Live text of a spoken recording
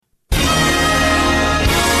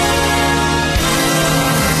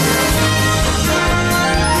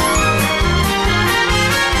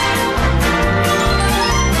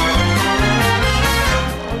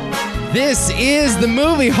This is the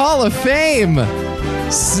Movie Hall of Fame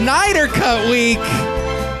Snyder Cut Week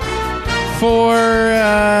for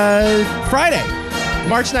Friday,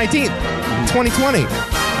 March 19th, 2020.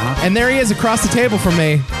 And there he is across the table from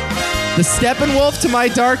me. The Steppenwolf to my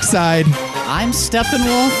dark side. I'm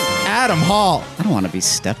Steppenwolf? Adam Hall. I don't want to be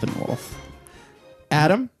Steppenwolf.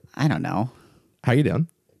 Adam? I don't know. How you doing?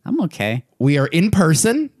 I'm okay. We are in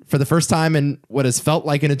person for the first time in what has felt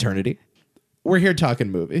like an eternity. We're here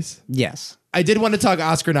talking movies. Yes. I did want to talk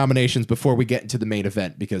Oscar nominations before we get into the main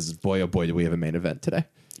event because boy, oh boy, do we have a main event today.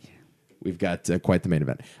 We've got quite the main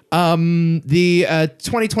event. The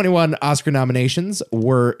 2021 Oscar nominations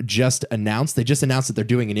were just announced. They just announced that they're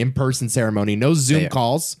doing an in-person ceremony. No Zoom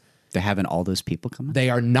calls. They're having all those people come in?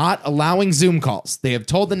 They are not allowing Zoom calls. They have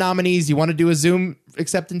told the nominees, you want to do a Zoom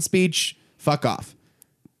acceptance speech? Fuck off.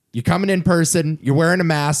 You're coming in person. You're wearing a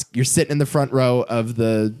mask. You're sitting in the front row of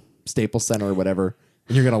the Staples Center or whatever,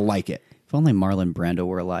 and you're going to like it. If only Marlon Brando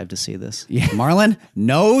were alive to see this. Yeah. Marlon,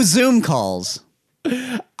 no Zoom calls.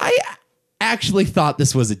 I actually thought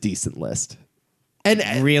this was a decent list.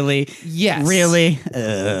 And Really? yes. Really?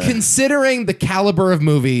 Considering the caliber of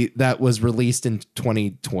movie that was released in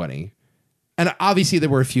 2020, and obviously there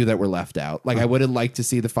were a few that were left out. Like I would have liked to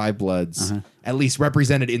see the Five Bloods at least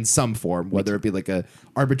represented in some form, whether it be like a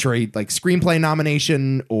arbitrary like screenplay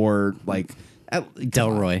nomination or like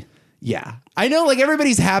Delroy. Yeah. I know like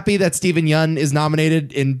everybody's happy that Stephen Yeun is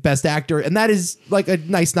nominated in Best Actor, and that is like a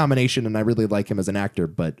nice nomination, and I really like him as an actor,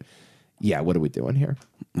 but yeah, what are we doing here?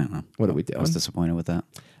 I don't know. What are we doing? I was disappointed with that.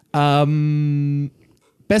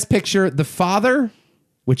 Best Picture, The Father,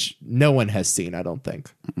 which no one has seen, I don't think.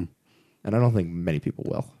 And I don't think many people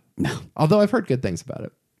will. No. Although I've heard good things about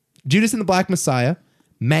it. Judas and the Black Messiah,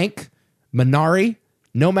 Mank, Minari,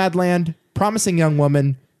 Nomadland, Promising Young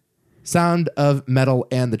Woman, Sound of Metal,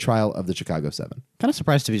 and The Trial of the Chicago 7. Kind of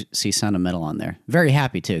surprised to see Sound of Metal on there. Very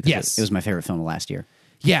happy, too. 'Cause Yes. It was my favorite film of last year.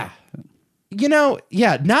 Yeah. You know,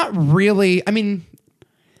 yeah, not really. I mean,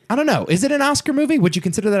 I don't know. Is it an Oscar movie? Would you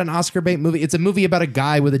consider that an Oscar bait movie? It's a movie about a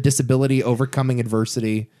guy with a disability overcoming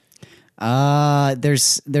adversity.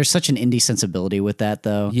 There's such an indie sensibility with that,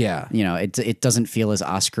 though. Yeah. You know, it doesn't feel as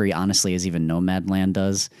Oscar-y, honestly, as even Nomadland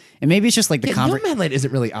does. And maybe it's just like the Nomadland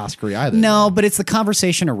isn't really Oscar-y either. No, but it's the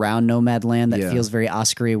conversation around Nomadland that Yeah. feels very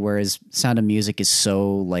Oscar-y, whereas Sound of Music is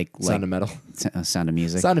so like Sound of Metal. Sound of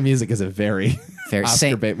Music. Sound of Music is a very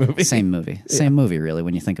Oscar bait movie. Same movie. Same movie, really,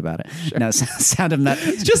 when you think about it. Sure. No, Sound of Metal.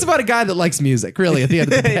 It's just about a guy that likes music, really, at the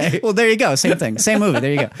end of the day. Well, there you go. Same thing. Same movie.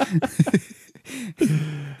 There you go.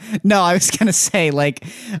 No, I was gonna say like,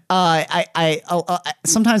 I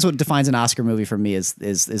sometimes what defines an Oscar movie for me is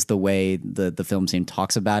the way the film scene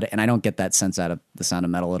talks about it, and I don't get that sense out of The Sound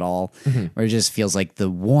of Metal at all, where it just feels like the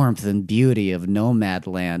warmth and beauty of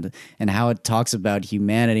Nomadland and how it talks about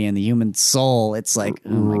humanity and the human soul. It's like, oh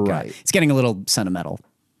my god, it's getting a little sentimental.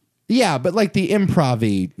 Yeah, but like the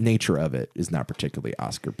improv-y nature of it is not particularly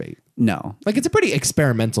Oscar bait. No, Like it's a pretty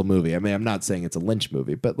experimental movie. I mean, I'm not saying it's a Lynch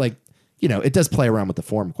movie, but like, you know, it does play around with the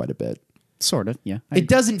form quite a bit. sort of. Yeah, It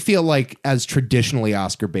doesn't feel like as traditionally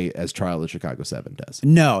Oscar bait as Trial of the Chicago 7 does.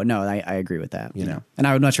 No, I agree with that. You know. And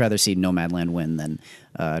I would much rather see Nomadland win than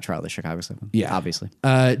Trial of the Chicago 7. Yeah. Obviously.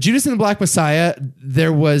 Judas and the Black Messiah,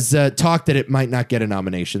 there was talk that it might not get a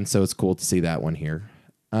nomination, so it's cool to see that one here.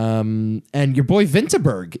 And your boy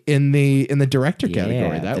Vinterberg in the director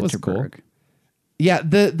category. That was cool. Yeah,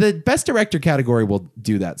 the best director category will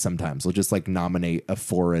do that sometimes. They'll just like nominate a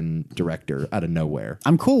foreign director out of nowhere.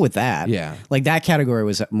 I'm cool with that. Yeah. Like that category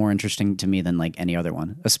was more interesting to me than like any other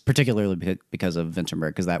one, particularly because of Vinterberg,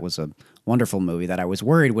 because that was a wonderful movie that I was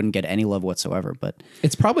worried wouldn't get any love whatsoever. But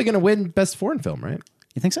It's probably going to win best foreign film, right?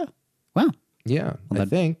 you think so? Wow. Yeah, I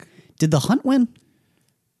think. Did The Hunt win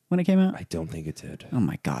when it came out? I don't think it did. Oh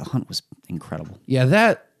my God, Hunt was incredible. Yeah,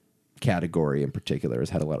 that category in particular has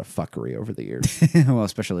had a lot of fuckery over the years. Well,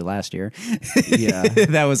 especially last year. Yeah.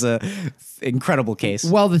 That was a incredible case.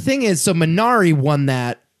 Well, the thing is, so Minari won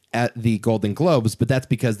that at the Golden Globes, but that's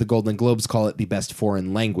because the Golden Globes call it the best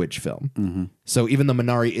foreign language film. So even though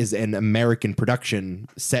Minari is an American production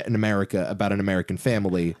set in America about an American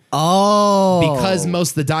family, because most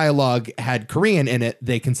of the dialogue had Korean in it,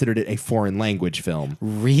 they considered it a foreign language film.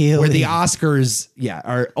 Really? Where the Oscars,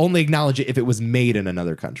 are only acknowledge it if it was made in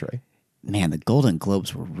another country. Man, the Golden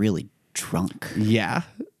Globes were really drunk. Yeah.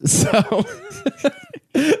 So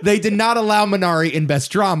they did not allow Minari in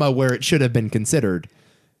best drama where it should have been considered.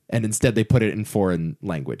 And instead they put it in foreign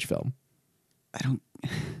language film.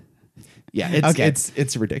 Yeah,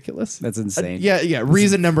 it's ridiculous. That's insane. Yeah.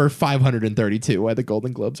 Reason number 532 why the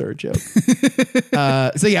Golden Globes are a joke.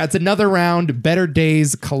 So yeah, it's another round. Better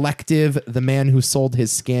Days Collective, The Man Who Sold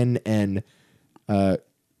His Skin, and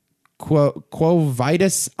Quo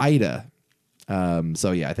Vitus Ida.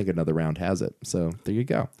 So yeah, I think another round has it. So there you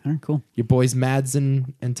go. All right, cool. Your boys Mads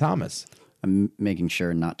and Thomas. I'm making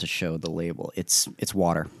sure not to show the label. It's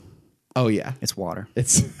water. Oh yeah, It's water.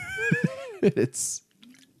 it's it's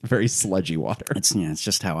very sludgy water. It's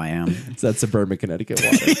just how I am. It's that suburban Connecticut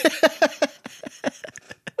water.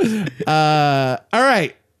 All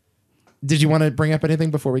right. Did you want to bring up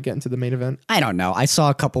anything before we get into the main event? I don't know. I saw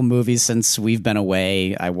a couple movies since we've been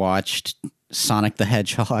away. I watched Sonic the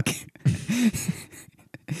Hedgehog.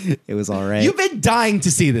 It was all right. You've been dying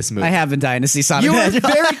to see this movie. I have been dying to see Sonic You the were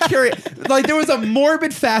Hedgehog. very curious. Like there was a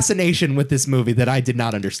morbid fascination with this movie that I did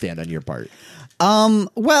not understand on your part.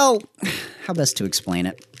 Well, how best to explain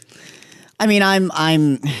it? I mean, I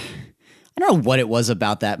don't know what it was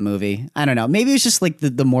about that movie. I don't know. Maybe it was just like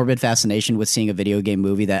the morbid fascination with seeing a video game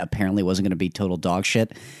movie that apparently wasn't going to be total dog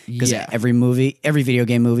shit. Because Yeah. every video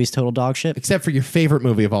game movie is total dog shit. Except for your favorite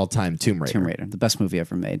movie of all time, Tomb Raider. Tomb Raider, the best movie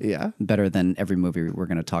ever made. Yeah. Better than every movie we're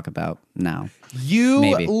going to talk about now. You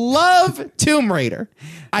Maybe. love Tomb Raider.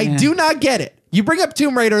 I do not get it. You bring up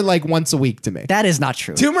Tomb Raider like once a week to me. That is not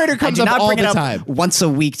true. Tomb Raider comes I do up not all bring the it up time. once a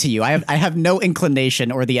week to you. I have no inclination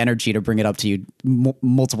or the energy to bring it up to you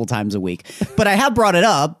multiple times a week. But I have brought it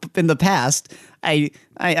up in the past. I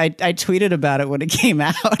tweeted about it when it came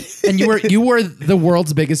out. And you were the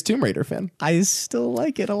world's biggest Tomb Raider fan. I still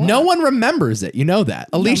like it a lot. No one remembers it. You know that.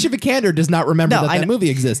 Alicia Vikander does not remember that movie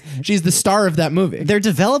exists. She's the star of that movie. They're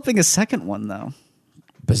developing a second one, though.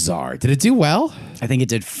 Bizarre. Did it do well? I think it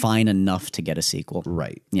did fine enough to get a sequel.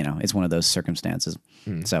 Right. You know, it's one of those circumstances.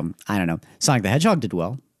 So, I don't know. Sonic the Hedgehog did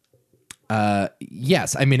well.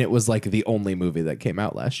 Yes. I mean, it was like the only movie that came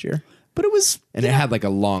out last year. But it was... And it had like a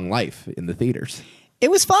long life in the theaters. It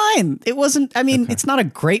was fine. It wasn't, I mean, It's not a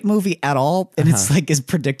great movie at all. And it's like as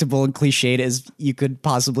predictable and cliched as you could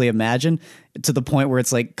possibly imagine, to the point where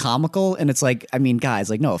it's like comical. And it's like, I mean, guys,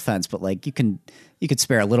 like no offense, but like you could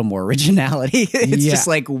spare a little more originality. It's just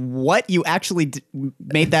like, what? You actually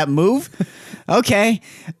made that move? Okay.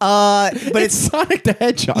 But It's Sonic the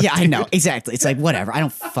Hedgehog. yeah, I know. Exactly. It's like, whatever. I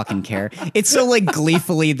don't fucking care. It's so like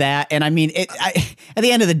gleefully that. And I mean, at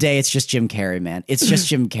the end of the day, it's just Jim Carrey, man. It's just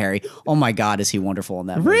Jim Carrey. Oh my God, is he wonderful in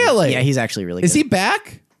that movie. Really? Yeah, he's actually really good. Is he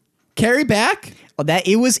back? Carrie back? Oh,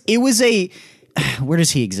 it was a, where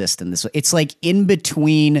does he exist in this? It's like in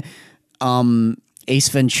between Ace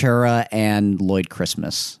Ventura and Lloyd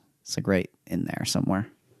Christmas. It's like right in there somewhere.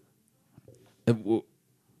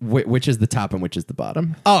 Which is the top and which is the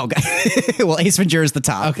bottom? Oh, okay. Well, Ace Ventura is the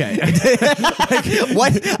top. Okay.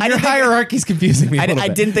 What? Your hierarchy's confusing me a little I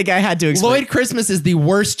bit. didn't think I had to explain. Lloyd Christmas is the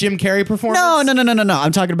worst Jim Carrey performance? No.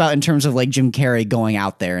 I'm talking about in terms of like Jim Carrey going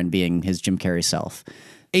out there and being his Jim Carrey self.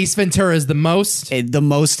 Ace Ventura is the most. The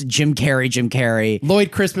most Jim Carrey.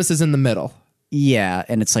 Lloyd Christmas is in the middle. Yeah,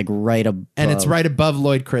 and it's like right above. And it's right above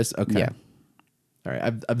Lloyd Chris. Okay. Yeah. All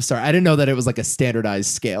right. I'm sorry. I didn't know that it was like a standardized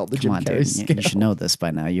scale. The Jim Come on, Carrey dude. scale. You should know this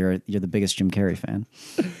by now. You're the biggest Jim Carrey fan.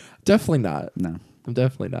 Definitely not. No. I'm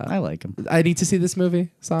definitely not. I like him. I need to see this movie,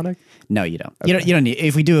 Sonic. No, you don't. Okay. You don't need.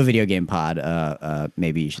 If we do a video game pod,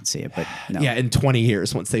 maybe you should see it. But no. Yeah, in 20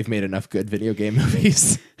 years, once they've made enough good video game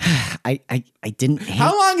movies. I didn't. Hate,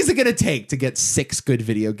 How long is it going to take to get 6 good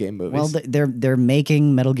video game movies? well, they're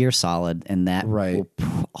making Metal Gear Solid, and that Right. will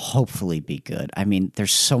hopefully be good. I mean,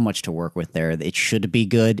 there's so much to work with there. It should be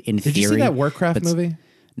good in Did theory. you see that Warcraft but movie?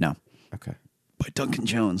 No, Okay. by Duncan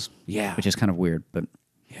Jones. Yeah. Which is kind of weird, but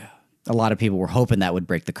Yeah. a lot of people were hoping that would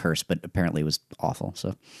break the curse, but apparently it was awful.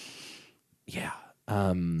 So Yeah.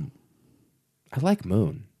 I like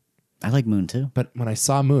Moon. I like Moon too. But when I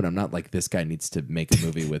saw Moon, I'm not like, this guy needs to make a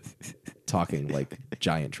movie with talking like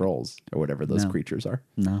giant trolls or whatever those creatures are.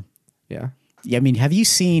 No. Yeah. Yeah, I mean, have you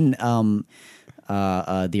seen the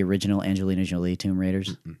original Angelina Jolie Tomb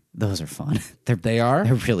Raiders? Those are fun. They are?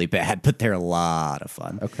 They're really bad, but they're a lot of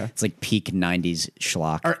fun. Okay. It's like peak 90s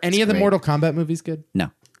schlock. Are any It's of the great. Mortal Kombat movies good? No.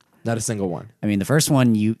 Not a single one. I mean, the first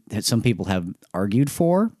one some people have argued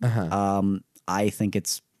for. Uh-huh. I think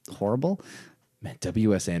it's horrible. Man,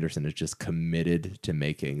 W.S. Anderson is just committed to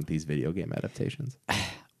making these video game adaptations.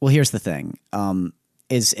 Well, here's the thing.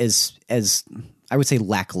 Is as I would say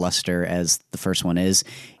lackluster as the first one is,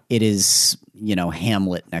 it is,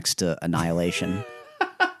 Hamlet next to Annihilation.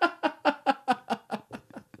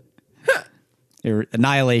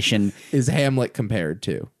 Annihilation Is Hamlet compared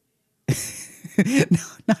to?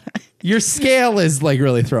 Your scale is like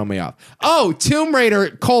really throwing me off. Oh, Tomb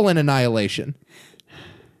Raider : Annihilation.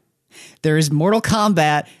 There is Mortal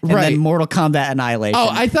Kombat and then Mortal Kombat Annihilation. Oh,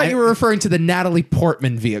 I thought you were referring to the Natalie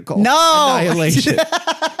Portman vehicle. No! Annihilation.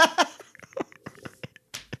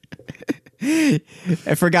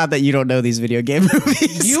 I forgot that you don't know these video game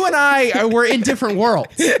movies. You and I we're in different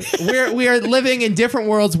worlds. We are living in different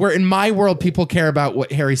worlds where in my world people care about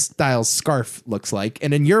what Harry Styles' scarf looks like.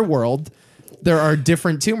 And in your world, there are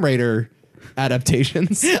different Tomb Raider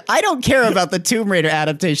adaptations. I don't care about the Tomb Raider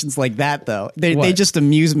adaptations like that, though. They just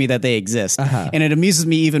amuse me that they exist. And it amuses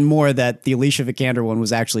me even more that the Alicia Vikander one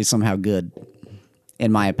was actually somehow good,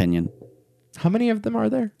 in my opinion. How many of them are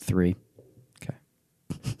there? 3. Okay.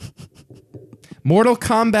 Mortal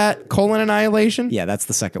Kombat: Annihilation? Yeah, that's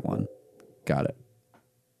the second one. Got it.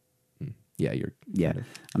 Yeah, Yeah,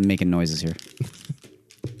 I'm making noises here.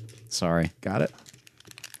 Sorry. Got it.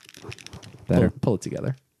 Better. Pull it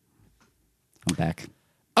together. I'm back.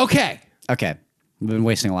 Okay. We've been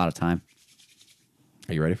wasting a lot of time.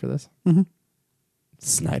 Are you ready for this?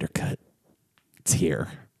 Snyder Cut. It's here.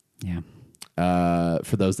 Yeah.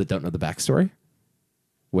 For those that don't know the backstory,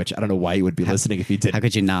 which I don't know why you would be listening if you didn't. How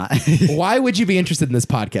could you not? Why would you be interested in this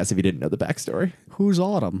podcast if you didn't know the backstory? Who's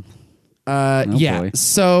Autumn? Yeah. Boy.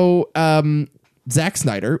 So Zack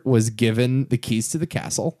Snyder was given the keys to the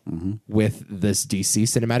castle with this DC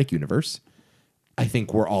cinematic universe. I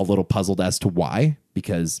think we're all a little puzzled as to why,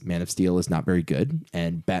 because Man of Steel is not very good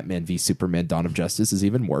and Batman v Superman Dawn of Justice is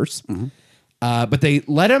even worse. But they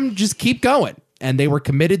let him just keep going, and they were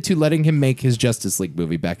committed to letting him make his Justice League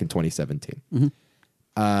movie back in 2017.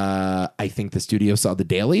 I think the studio saw the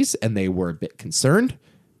dailies and they were a bit concerned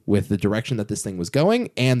with the direction that this thing was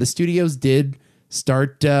going. And the studios did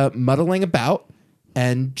start muddling about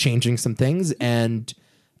and changing some things. And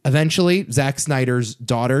eventually, Zack Snyder's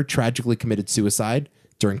daughter tragically committed suicide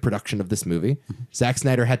during production of this movie. Zack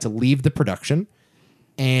Snyder had to leave the production,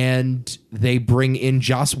 and they bring in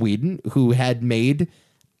Joss Whedon, who had made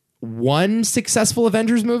one successful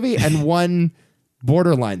Avengers movie and one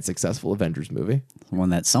borderline successful Avengers movie. One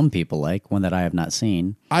that some people like, one that I have not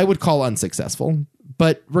seen. I would call unsuccessful,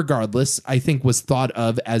 but regardless, I think was thought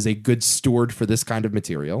of as a good steward for this kind of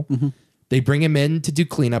material. They bring him in to do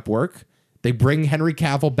cleanup work. They bring Henry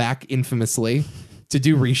Cavill back infamously to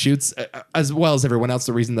do reshoots, as well as everyone else.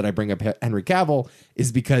 The reason that I bring up Henry Cavill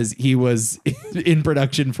is because he was in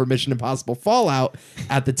production for Mission Impossible Fallout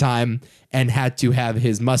at the time and had to have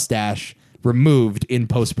his mustache removed in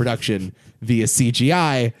post-production via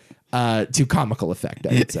CGI to comical effect,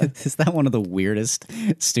 I would say. Is that one of the weirdest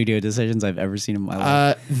studio decisions I've ever seen in my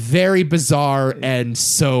life? Very bizarre and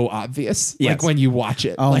so obvious. Yes. Like when you watch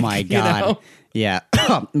it. Oh like, my God. You know? Yeah.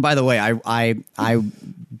 By the way, I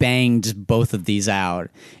banged both of these out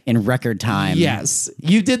in record time. Yes.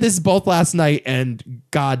 You did this both last night, and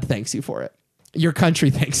God thanks you for it. Your country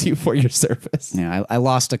thanks you for your service. Yeah, I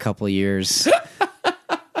lost a couple years.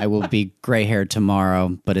 I will be gray haired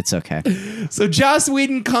tomorrow, but it's okay. So Joss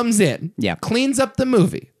Whedon comes in, cleans up the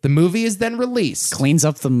movie. The movie is then released. Cleans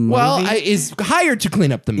up the movie? Well, is hired to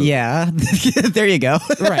clean up the movie. Yeah, there you go.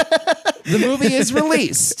 Right. The movie is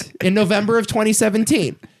released in November of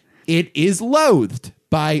 2017. It is loathed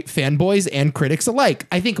by fanboys and critics alike.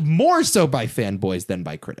 I think more so by fanboys than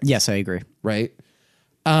by critics. Yes, I agree. Right?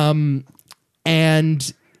 And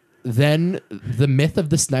then the myth of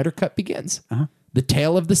the Snyder Cut begins. The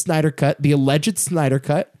tale of the Snyder Cut, the alleged Snyder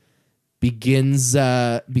Cut, begins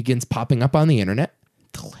popping up on the internet.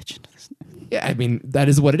 The legend of this. Yeah, I mean, that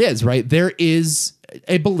is what it is, right? There is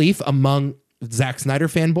a belief among Zack Snyder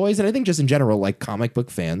fanboys, and I think just in general, like comic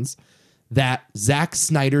book fans, that Zack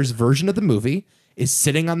Snyder's version of the movie is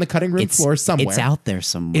sitting on the cutting room floor somewhere. It's out there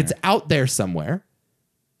somewhere. It's out there somewhere,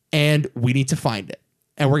 and we need to find it.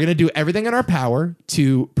 And we're going to do everything in our power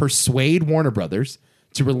to persuade Warner Brothers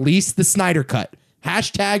to release the Snyder Cut.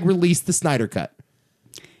 Hashtag release the Snyder Cut.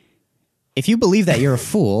 If you believe that, you're a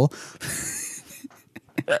fool.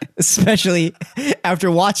 Especially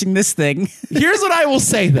after watching this thing. Here's what I will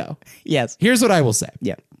say, though. Yes. Here's what I will say.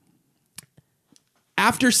 Yeah.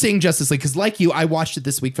 After seeing Justice League, because like you, I watched it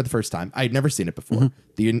this week for the first time. I'd never seen it before.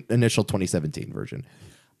 The initial 2017 version.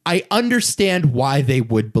 I understand why they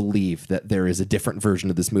would believe that there is a different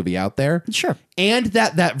version of this movie out there. Sure. And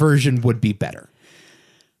that version would be better.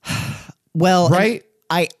 Well, right?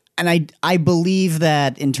 I believe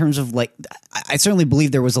that in terms of like, I certainly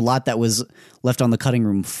believe there was a lot that was left on the cutting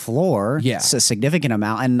room floor. Yeah. It's a significant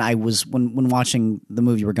amount. And I was, when watching the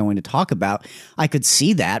movie we're going to talk about, I could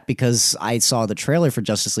see that because I saw the trailer for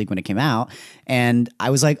Justice League when it came out. And I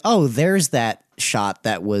was like, oh, there's that shot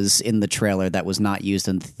that was in the trailer that was not used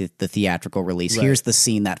in the theatrical release. Right. Here's the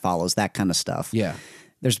scene that follows, that kind of stuff. Yeah.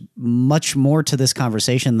 There's much more to this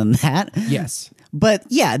conversation than that. Yes. But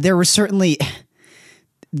yeah, there were certainly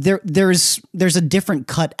there's a different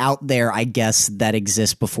cut out there, I guess, that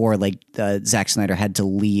exists before like Zack Snyder had to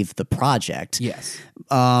leave the project. Yes.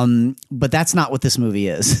 But that's not what this movie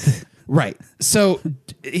is. Right. So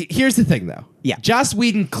here's the thing, though. Yeah. Joss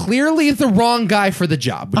Whedon clearly the wrong guy for the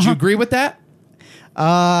job. Would you agree with that?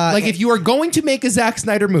 Like if you are going to make a Zack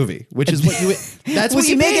Snyder movie, which is what you that's what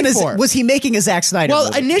you paid for. Was he making a Zack Snyder movie?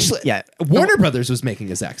 Well, initially, yeah. Warner Brothers was making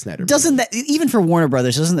a Zack Snyder movie. Doesn't that, even for Warner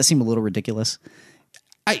Brothers, doesn't that seem a little ridiculous?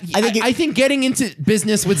 I think getting into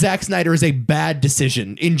business with Zack Snyder is a bad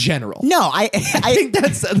decision in general. No, I think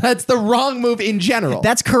that's the wrong move in general.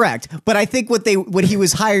 That's correct. But I think what he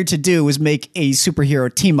was hired to do was make a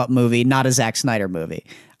superhero team up movie, not a Zack Snyder movie.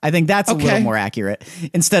 I think that's a little more accurate.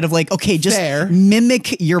 Instead of like, okay, just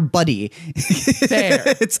mimic your buddy. Fair.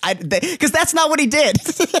 Because that's not what he did.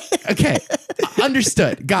 Okay.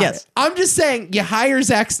 Understood. Got it. I'm just saying you hire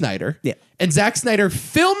Zack Snyder. Yeah. And Zack Snyder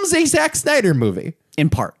films a Zack Snyder movie. In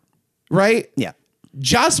part. Right? Yeah.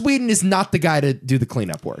 Joss Whedon is not the guy to do the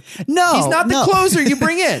cleanup work. No. He's not the closer you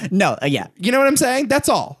bring in. No. Yeah. You know what I'm saying? That's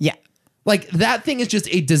all. Yeah. Like that thing is just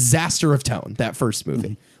a disaster of tone, that first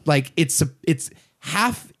movie. Mm-hmm. Like it's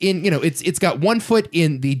half in, it's got 1 foot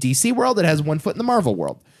in the DC world, it has 1 foot in the Marvel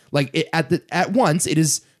world. Like at once it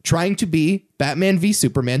is trying to be Batman v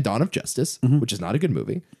Superman Dawn of Justice, which is not a good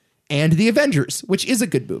movie, and The Avengers, which is a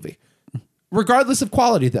good movie. Regardless of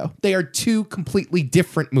quality, though, they are two completely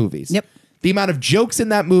different movies. Yep. The amount of jokes in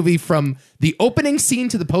that movie from the opening scene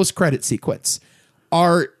to the post-credit sequence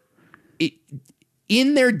are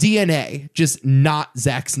in their DNA, just not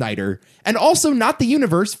Zack Snyder, and also not the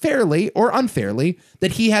universe, fairly or unfairly,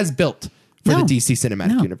 that he has built for the DC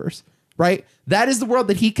cinematic universe, right? That is the world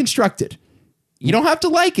that he constructed. You don't have to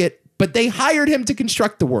like it, but they hired him to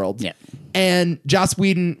construct the world. Yeah. And Joss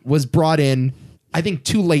Whedon was brought in, I think,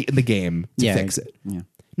 too late in the game to fix it. Yeah.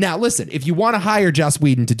 Now, listen, if you want to hire Joss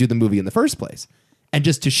Whedon to do the movie in the first place and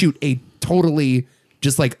just to shoot a totally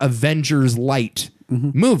just like Avengers light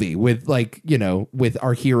movie with with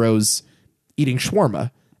our heroes eating shawarma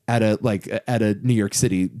at a New York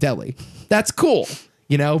City deli, that's cool,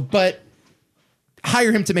 but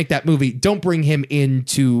hire him to make that movie. Don't bring him in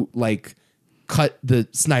to like cut the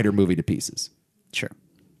Snyder movie to pieces. Sure.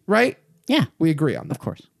 Right? Yeah. We agree on that. Of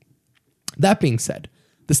course. That being said,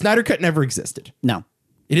 the Snyder Cut never existed. No.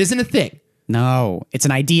 It isn't a thing. No. It's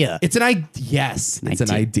an idea. It's an idea. Yes. It's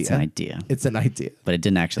an idea. It's an idea. It's an idea. But it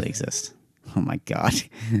didn't actually exist. Oh my God.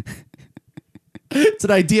 It's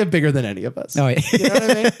an idea bigger than any of us. Oh, yeah. You know what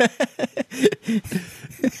I mean?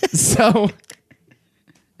 So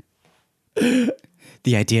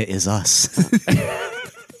the idea is us.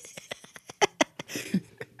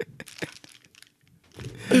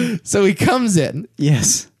 So he comes in.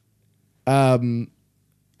 Yes. I'm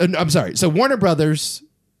sorry. So Warner Brothers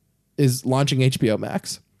is launching HBO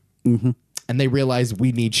Max. And they realize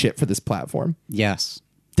we need shit for this platform. Yes.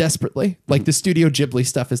 Desperately. Like the Studio Ghibli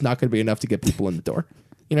stuff is not going to be enough to get people in the door.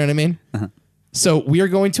 You know what I mean? So we are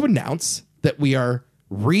going to announce that we are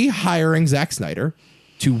rehiring Zack Snyder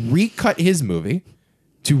to recut his movie,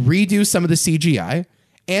 to redo some of the CGI,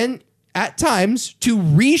 and at times to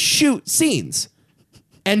reshoot scenes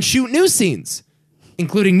and shoot new scenes,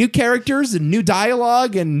 including new characters and new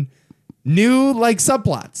dialogue and new like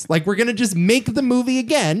subplots. Like we're going to just make the movie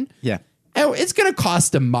again. Yeah. And it's going to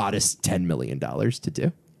cost a modest $10 million to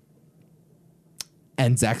do.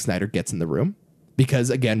 And Zack Snyder gets in the room because,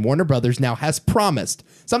 again, Warner Brothers now has promised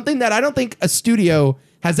something that I don't think a studio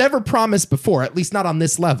has ever promised before, at least not on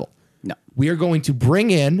this level. No. We are going to bring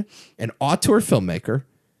in an auteur filmmaker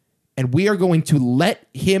and we are going to let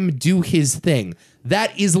him do his thing.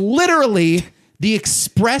 That is literally the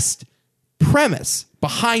expressed premise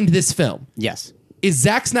behind this film. Yes. Is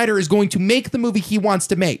Zack Snyder is going to make the movie he wants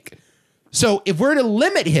to make. So if we're to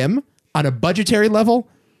limit him on a budgetary level,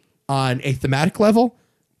 on a thematic level,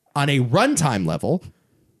 on a runtime level,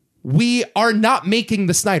 we are not making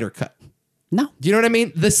the Snyder Cut. No. Do you know what I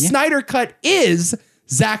mean? The Snyder Cut is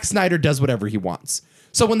Zack Snyder does whatever he wants.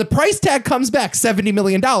 So when the price tag comes back, $70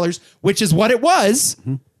 million, which is what it was,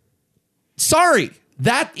 sorry,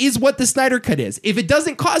 that is what the Snyder Cut is. If it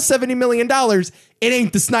doesn't cost $70 million, it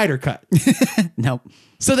ain't the Snyder Cut. Nope.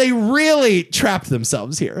 So they really trapped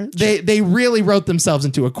themselves here. They really wrote themselves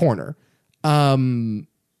into a corner. And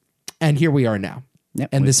here we are now. Yep.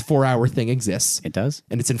 And this 4-hour thing exists. It does.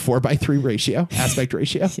 And it's in 4:3 ratio, aspect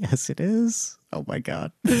ratio. Yes, it is. Oh my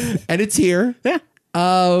God. And it's here. Yeah.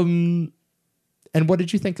 And what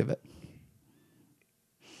did you think of it?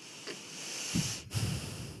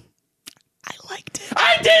 I liked it.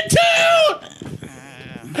 I did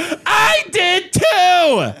too! I did too.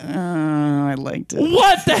 I liked it.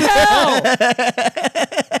 What the hell?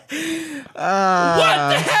 What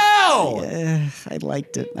the hell? I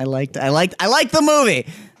liked it. I liked the movie.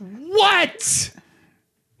 What?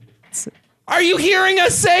 Are you hearing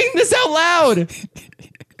us saying this out loud?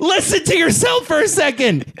 Listen to yourself for a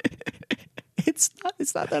second. It's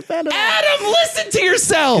not that bad at all. Adam, listen to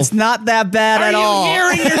yourself. It's not that bad at all.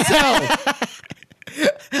 Are you hearing yourself?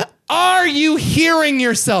 Are you hearing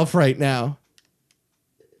yourself right now?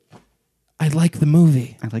 I like the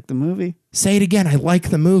movie. I like the movie. Say it again. I like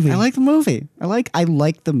the movie. I like the movie. I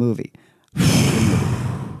like the movie.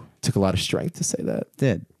 Took a lot of strength to say that.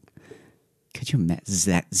 Did. Could you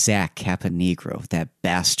imagine Zach Caponegro, that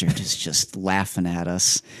bastard, is just laughing at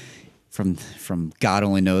us from God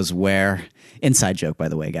only knows where. Inside joke, by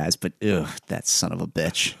the way, guys, but ugh, that son of a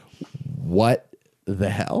bitch. What the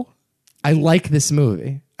hell? I like this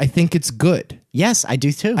movie. I think it's good. Yes, I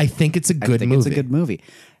do too. I think it's a good movie. It's a good movie.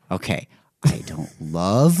 Okay. I don't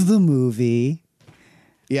love the movie.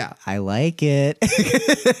 Yeah. I like it.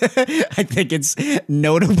 I think it's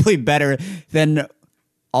notably better than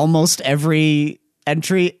almost every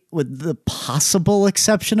entry, with the possible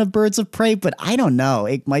exception of Birds of Prey, but I don't know.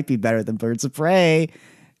 It might be better than Birds of Prey.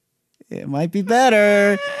 It might be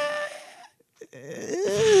better.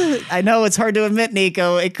 I know it's hard to admit,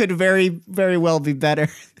 Nico. It could very, very well be better.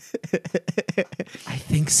 I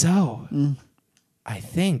think so. I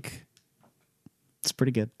think. It's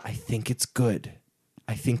pretty good. I think it's good.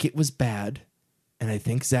 I think it was bad. And I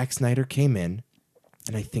think Zack Snyder came in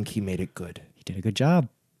and I think he made it good. He did a good job.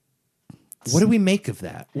 What do we make of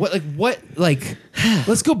that?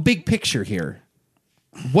 Let's go big picture here.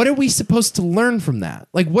 What are we supposed to learn from that?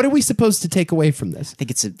 Like, what are we supposed to take away from this? I think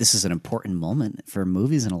this is an important moment for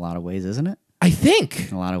movies in a lot of ways, isn't it? I think.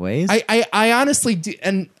 In a lot of ways. I honestly do.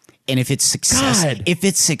 And if it's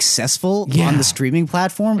successful Yeah. on the streaming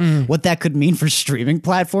platform, what that could mean for streaming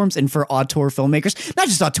platforms and for auteur filmmakers, not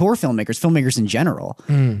just auteur filmmakers, filmmakers in general.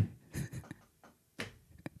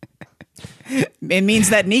 It means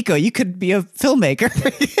that, Nico, you could be a filmmaker.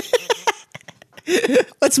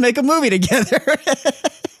 Let's make a movie together.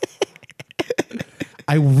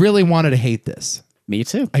 I really wanted to hate this. Me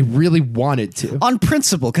too. I really wanted to. On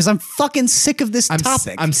principle, because I'm fucking sick of this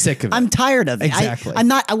topic. I'm sick of it. I'm tired of it. Exactly.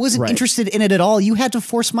 I wasn't interested in it at all. You had to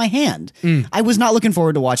force my hand. I was not looking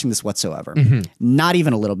forward to watching this whatsoever. Not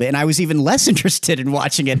even a little bit. And I was even less interested in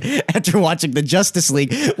watching it after watching the Justice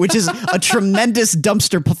League, which is a tremendous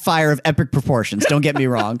dumpster fire of epic proportions. Don't get me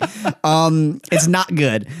wrong. It's not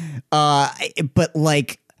good. But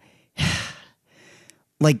like,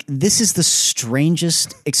 this is the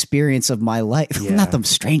strangest experience of my life. Yeah. Not the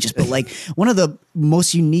strangest, but like one of the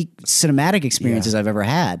most unique cinematic experiences I've ever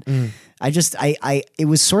had. It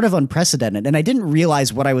was sort of unprecedented, and I didn't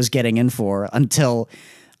realize what I was getting in for until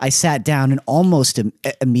I sat down, and almost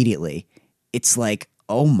immediately, it's like,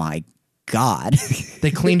 oh my God.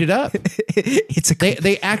 They cleaned it up.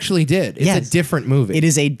 They actually did. It's a different movie. It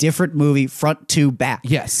is a different movie front to back.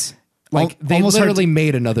 Yes. Like, they literally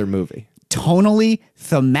made another movie. Tonally,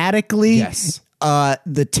 thematically, yes.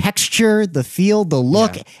 The texture, the feel, the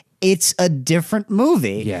look, it's a different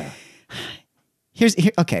movie. Yeah.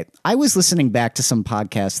 Okay. I was listening back to some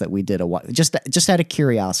podcasts that we did a while, just out of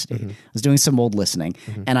curiosity. I was doing some old listening,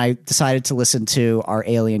 and I decided to listen to our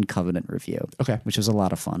Alien Covenant review. Okay. Which was a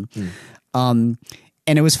lot of fun.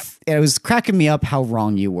 And it was cracking me up how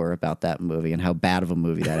wrong you were about that movie and how bad of a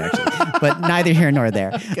movie that actually. But neither here nor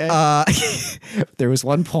there. Okay. There was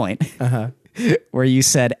one point where you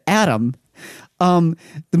said, Adam,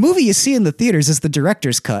 the movie you see in the theaters is the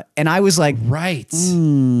director's cut, and I was like, right,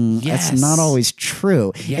 that's not always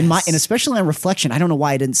true. Yes. And especially on reflection, I don't know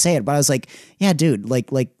why I didn't say it, but I was like, yeah, dude, like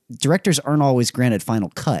directors aren't always granted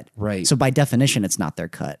final cut, right? So by definition, it's not their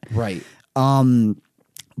cut, right?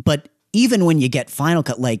 But even when you get final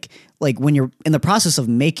cut, like when you're in the process of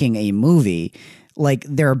making a movie, like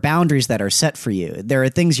there are boundaries that are set for you. There are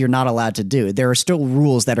things you're not allowed to do. There are still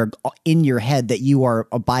rules that are in your head that you are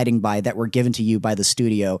abiding by, that were given to you by the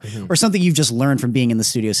studio, or something you've just learned from being in the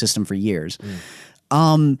studio system for years.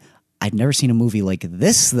 I've never seen a movie like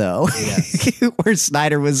this, though, where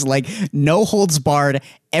Snyder was like, no holds barred,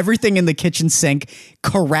 everything in the kitchen sink,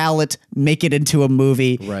 corral it, make it into a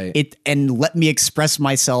movie, right? And let me express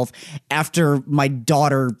myself after my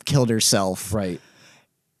daughter killed herself, right?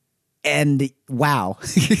 And wow,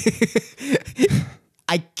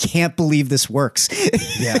 I can't believe this works.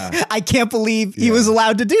 Yeah, I can't believe he was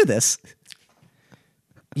allowed to do this.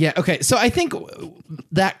 Yeah. Okay. So I think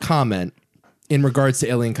that comment in regards to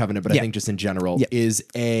Alien Covenant, but I think just in general, is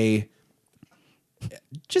a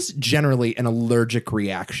just generally an allergic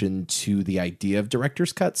reaction to the idea of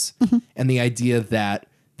director's cuts and the idea that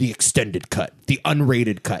the extended cut, the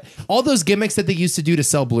unrated cut, all those gimmicks that they used to do to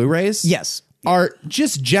sell Blu-rays. Yes. Are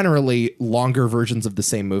just generally longer versions of the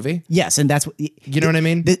same movie. Yes, and that's you know what I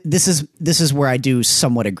mean. This is where I do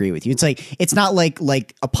somewhat agree with you. It's not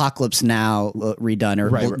like Apocalypse Now redone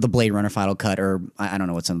or the Blade Runner Final Cut or I don't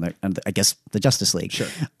know what's on there. I guess the Justice League. Sure.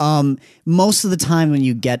 Most of the time when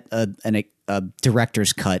you get a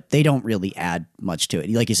director's cut, they don't really add much to it.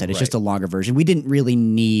 Like you said, it's just a longer version. We didn't really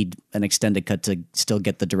need an extended cut to still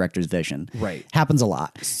get the director's vision. Right. Happens a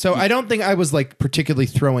lot. So I don't think I was like particularly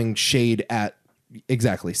throwing shade at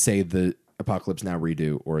exactly say the Apocalypse Now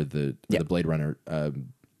redo or the Blade Runner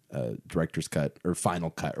director's cut or final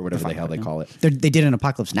cut or whatever the hell they call it. They did an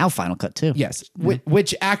Apocalypse Now final cut too. Yes,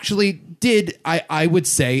 which actually did I would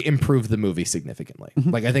say improve the movie significantly.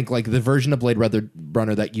 Like I think like the version of Blade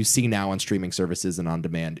Runner that you see now on streaming services and on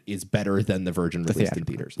demand is better than the version released in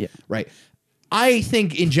theaters. Yeah. Right. I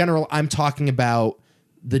think in general I'm talking about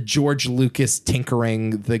the George Lucas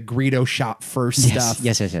tinkering, the Greedo shot first stuff.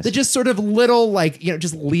 Yes. The just sort of little like,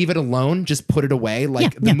 just leave it alone, just put it away.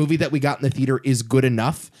 Like the movie that we got in the theater is good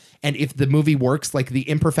enough. And if the movie works, like the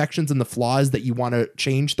imperfections and the flaws that you want to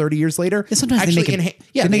change 30 years later, sometimes actually they make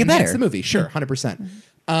it better. Enhance the movie. Sure, 100%.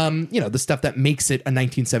 The stuff that makes it a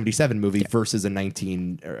 1977 movie versus a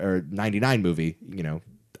 99 movie,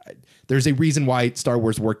 there's a reason why Star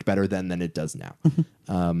Wars worked better then than it does now.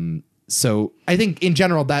 So I think in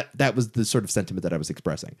general that was the sort of sentiment that I was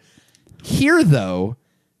expressing. Here, though,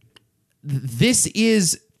 this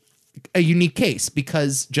is a unique case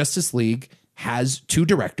because Justice League has two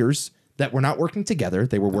directors that were not working together.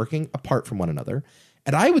 They were working apart from one another.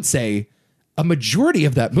 And I would say a majority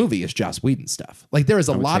of that movie is Joss Whedon stuff. Like there is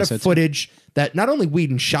a lot of footage that not only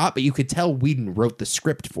Whedon shot, but you could tell Whedon wrote the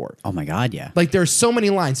script for. Oh my God, yeah. Like there are so many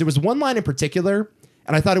lines. There was one line in particular,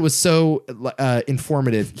 and I thought it was so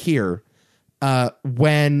informative here.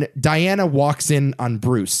 When Diana walks in on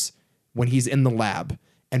Bruce when he's in the lab,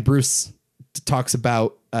 and Bruce talks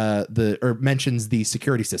about mentions the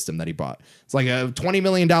security system that he bought. It's like a $20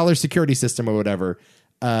 million security system or whatever.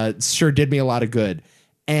 Sure did me a lot of good.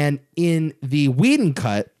 And in the Whedon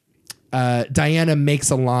cut, Diana makes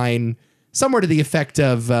a line somewhere to the effect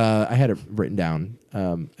of, I had it written down,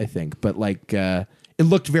 I think, but like, it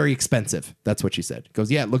looked very expensive. That's what she said. Goes,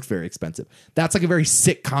 yeah, it looked very expensive. That's like a very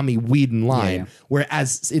sitcom-y Whedon line. Yeah.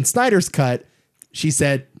 Whereas in Snyder's cut, she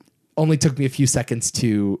said, only took me a few seconds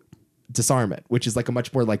to disarm it, which is like a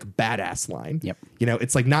much more like badass line. Yep.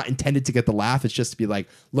 It's like not intended to get the laugh. It's just to be like,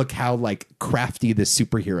 look how like crafty this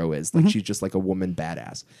superhero is. Like she's just like a woman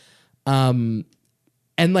badass. And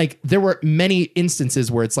like there were many instances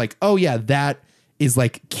where it's like, oh yeah, that is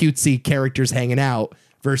like cutesy characters hanging out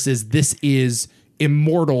versus this is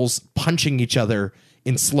immortals punching each other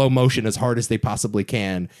in slow motion as hard as they possibly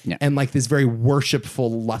can. Yeah. And like this very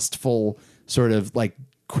worshipful, lustful sort of like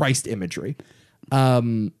Christ imagery.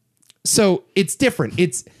 So it's different.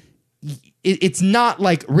 It's not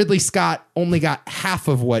like Ridley Scott only got half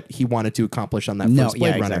of what he wanted to accomplish on that first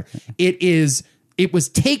Blade Runner. Exactly. It was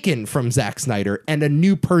taken from Zack Snyder and a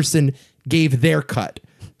new person gave their cut.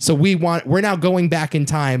 So we're now going back in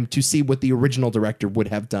time to see what the original director would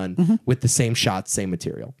have done with the same shots, same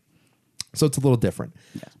material. So it's a little different.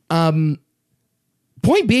 Yeah.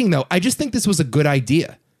 Point being, though, I just think this was a good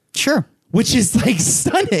idea. Sure. Which is like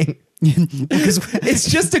stunning. Because it's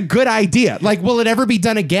just a good idea. Like, will it ever be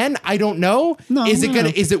done again? I don't know. No, is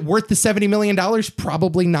it worth the $70 million?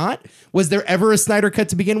 Probably not. Was there ever a Snyder cut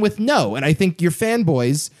to begin with? No. And I think your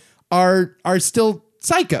fanboys are still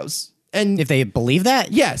psychos. And if they believe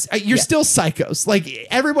that, yes, you're still psychos. Like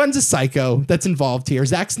everyone's a psycho that's involved here.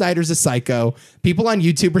 Zack Snyder's a psycho. People on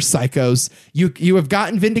YouTube are psychos. You have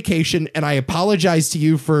gotten vindication, and I apologize to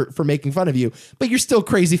you for making fun of you. But you're still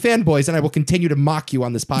crazy fanboys, and I will continue to mock you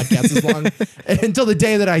on this podcast as long until the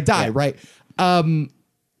day that I die. Yeah. Right.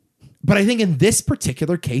 But I think in this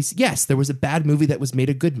particular case, yes, there was a bad movie that was made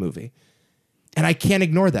a good movie, and I can't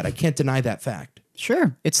ignore that. I can't deny that fact.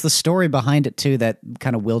 Sure. It's the story behind it, too, that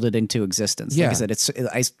kind of willed it into existence. Yeah.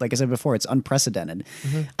 Like I said before, it's unprecedented.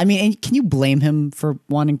 I mean, and can you blame him for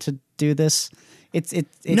wanting to do this?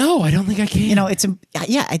 No, I don't think I can.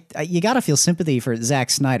 You got to feel sympathy for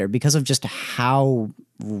Zack Snyder because of just how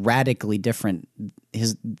radically different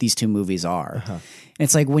these two movies are. And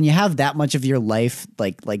it's like when you have that much of your life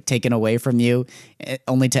like taken away from you,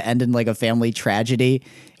 only to end in like a family tragedy,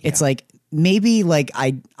 it's like, maybe like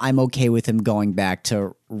I'm okay with him going back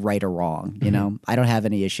to right or wrong, you know? I don't have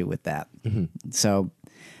any issue with that. So,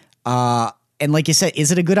 and like you said,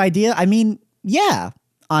 is it a good idea? I mean, yeah.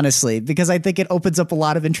 honestly, because I think it opens up a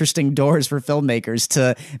lot of interesting doors for filmmakers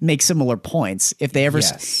to make similar points. If they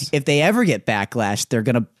ever get backlash, they're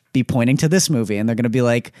going to be pointing to this movie and they're going to be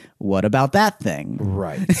like, what about that thing?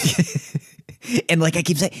 Right. And like I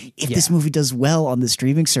keep saying, if this movie does well on the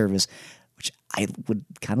streaming service, which I would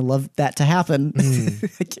kind of love that to happen.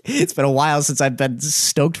 It's been a while since I've been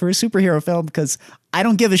stoked for a superhero film because I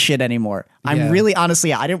don't give a shit anymore. I'm really,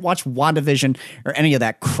 honestly, I didn't watch WandaVision or any of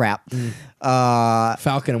that crap.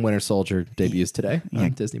 Falcon and Winter Soldier debuts today on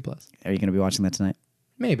Disney Plus. Are you going to be watching that tonight?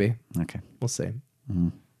 Maybe. Okay. We'll see.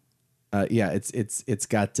 It's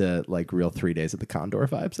got like real 3 Days of the Condor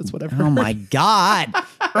vibes. That's what I've heard. Oh my God.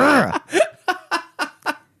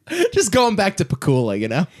 Just going back to Pakula, you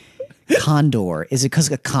know? Condor. Is it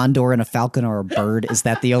because a condor and a falcon are a bird? Is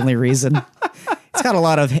that the only reason? It's got a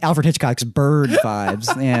lot of Alfred Hitchcock's bird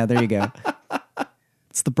vibes. Yeah, there you go.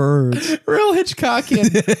 It's the birds. Real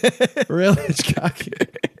Hitchcockian. Real Hitchcockian.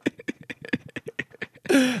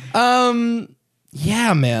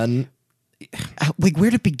 Yeah, man. Like,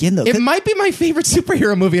 where to begin, though? It might be my favorite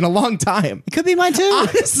superhero movie in a long time. It could be mine, too.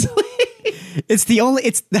 Honestly.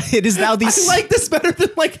 It is now these. I like this better than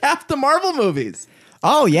like half the Marvel movies.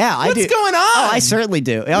 Oh, yeah, I do. What's going on? Oh, I certainly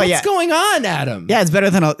do. Oh, What's going on, Adam? Yeah, it's better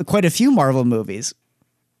than quite a few Marvel movies.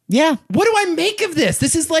 Yeah. What do I make of this?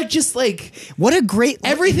 This is like just like what a great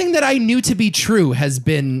everything that I knew to be true has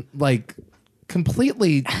been like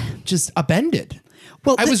completely just upended.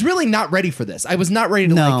 Well, I was really not ready for this. I was not ready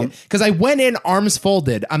to like it because I went in arms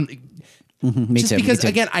folded. Me too. Because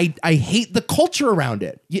again, I hate the culture around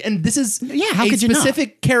it, and this is how could you not?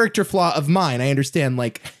 Specific character flaw of mine. I understand,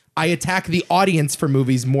 like. I attack the audience for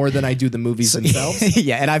movies more than I do the movies themselves.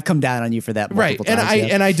 Yeah, and I've come down on you for that multiple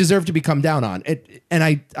times. And I deserve to be come down on it. And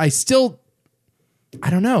I still, I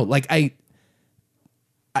don't know, like I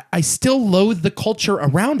still loathe the culture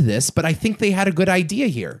around this, but I think they had a good idea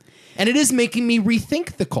here, and it is making me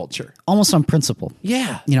rethink the culture almost on principle.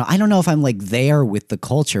 Yeah, I don't know if I'm like there with the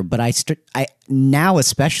culture, but I now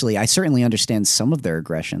especially I certainly understand some of their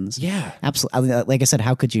aggressions. Yeah, absolutely. Like I said,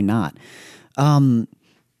 how could you not?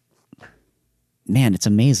 Man, it's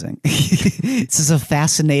amazing. This is a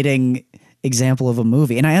fascinating example of a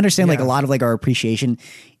movie. And I understand like a lot of like our appreciation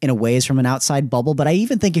in a way is from an outside bubble, but I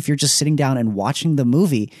even think if you're just sitting down and watching the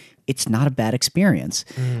movie, it's not a bad experience.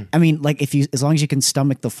 I mean, like as long as you can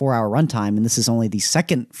stomach the 4-hour runtime, and this is only the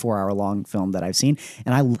second 4-hour long film that I've seen,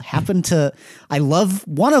 and I love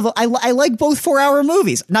one of them. I like both 4-hour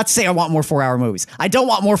movies. Not to say I want more 4-hour movies. I don't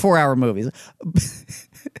want more 4-hour movies.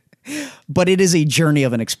 But it is a journey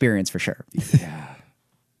of an experience for sure. Yeah.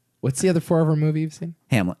 What's the other 4-hour movie you've seen?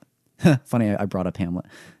 Hamlet. Funny, I brought up Hamlet.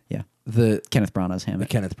 Yeah. The Kenneth Branagh's Hamlet.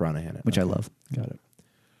 The Kenneth Branagh Hamlet. Which I love. Got it.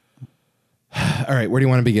 All right, where do you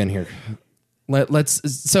want to begin here?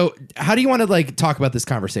 So how do you want to like talk about this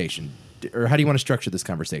conversation? Or how do you want to structure this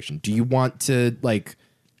conversation? Do you want to like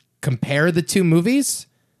compare the two movies?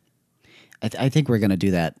 I think we're going to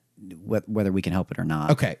do that whether we can help it or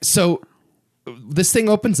not. Okay, so this thing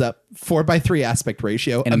opens up 4:3 aspect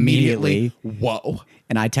ratio. And immediately, whoa.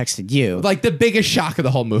 And I texted you. Like the biggest shock of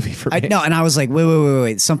the whole movie for me. No, and I was like,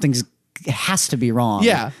 wait. It has to be wrong.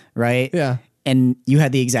 Yeah. Right? Yeah. And you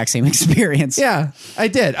had the exact same experience. Yeah, I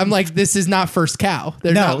did. I'm like, this is not First Cow.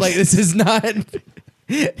 They're not like, this is not,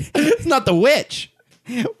 it's not The Witch.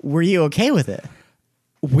 Were you okay with it?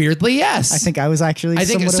 Weirdly, yes. I think I was actually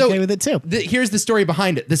somewhat okay with it too. Here's the story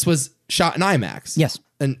behind it. This was shot in IMAX. Yes.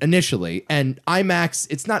 Initially. And IMAX,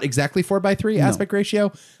 it's not exactly 4:3 aspect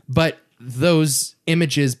ratio, but those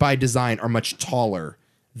images by design are much taller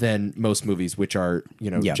than most movies, which are,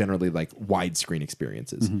 generally like widescreen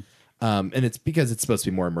experiences. And it's because it's supposed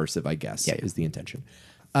to be more immersive, I guess, is the intention.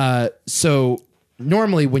 So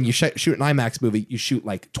normally when you shoot an IMAX movie, you shoot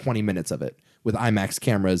like 20 minutes of it with IMAX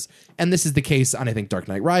cameras. And this is the case on, I think, Dark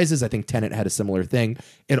Knight Rises. I think Tenet had a similar thing.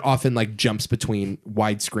 It often like jumps between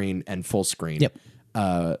widescreen and full screen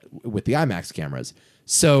with the IMAX cameras.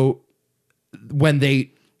 So when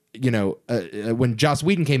they, when Joss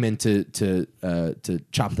Whedon came in to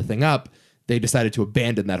chop the thing up, they decided to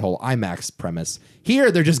abandon that whole IMAX premise.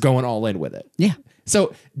 Here, they're just going all in with it. Yeah.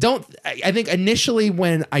 So I think initially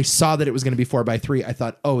when I saw that it was going to be 4:3, I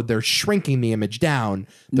thought, oh, they're shrinking the image down.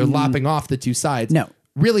 They're lopping off the two sides. No.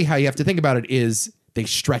 Really, how you have to think about it is they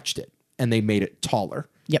stretched it and they made it taller.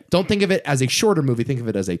 Yep. Don't think of it as a shorter movie. Think of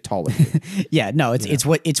it as a taller movie. Yeah. No, it's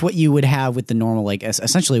what you would have with the normal, like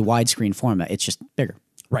essentially widescreen format. It's just bigger.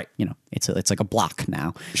 Right. It's like a block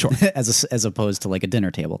now. Sure. as opposed to like a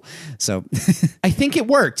dinner table. So I think it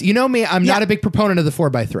worked. You know me, I'm not a big proponent of the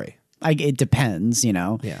 4:3. It depends, you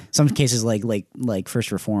know. Yeah. Some cases like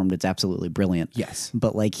First Reformed, it's absolutely brilliant. Yes.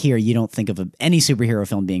 But like here, you don't think of any superhero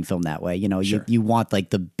film being filmed that way. You know, Sure. you want like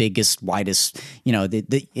the biggest, widest. You know,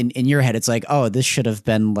 in your head, it's like, oh, this should have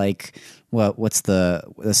been like what's the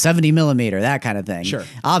 70 millimeter, that kind of thing. Sure.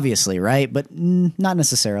 Obviously, right? But not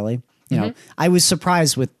necessarily. You know, I was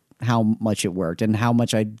surprised with how much it worked and how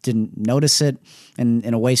much I didn't notice it, and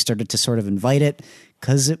in a way started to sort of invite it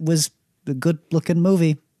because it was a good looking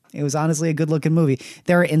movie. It was honestly a good looking movie.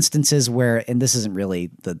 There are instances where, and this isn't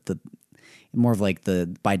really the more of like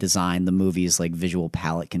the by design, the movie's like visual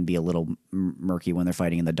palette can be a little murky when they're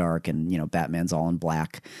fighting in the dark, and you know Batman's all in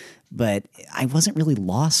black. But I wasn't really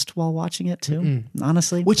lost while watching it too,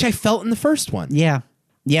 honestly. Which I felt in the first one.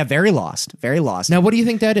 Yeah, very lost, very lost. Now, what do you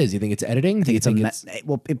think that is? You think it's editing? I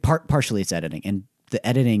think partially it's editing, and the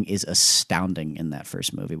editing is astounding in that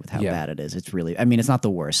first movie with how bad it is. It's really, I mean, it's not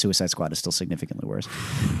the worst. Suicide Squad is still significantly worse.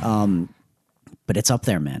 But it's up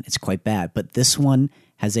there, man. It's quite bad. But this one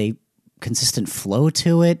has a consistent flow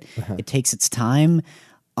to it. It takes its time.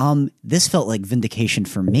 This felt like vindication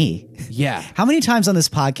for me. Yeah. How many times on this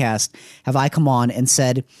podcast have I come on and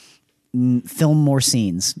said, film more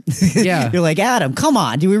scenes? Yeah. You're like, Adam, come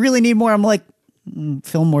on. Do we really need more? I'm like,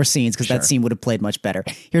 film more scenes because that scene would have played much better.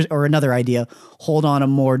 Or another idea, hold on a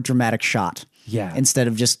more dramatic shot. Yeah. Instead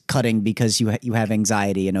of just cutting because you have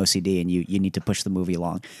anxiety and OCD and you need to push the movie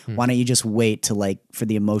along. Why don't you just wait to like for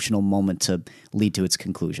the emotional moment to lead to its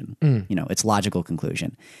conclusion? You know, its logical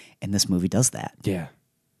conclusion. And this movie does that. Yeah.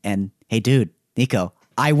 And hey, dude, Nico,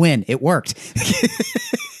 I win. It worked.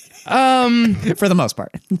 For the most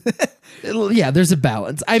part. Yeah, there's a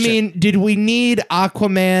balance. I mean, did we need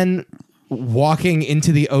Aquaman walking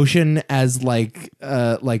into the ocean as like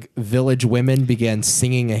village women began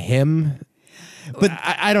singing a hymn? But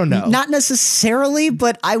I don't know. Not necessarily,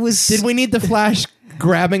 but I was. Did we need the Flash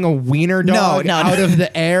grabbing a wiener dog out of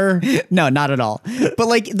the air? No, not at all. But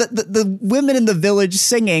like the women in the village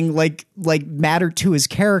singing like mattered to his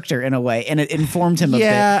character in a way, and it informed him a bit.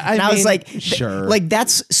 And I was like, sure, like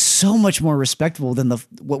that's so much more respectable than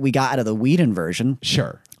what we got out of the Whedon version.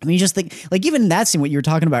 Sure. I mean, you just think, like, even in that scene, what you were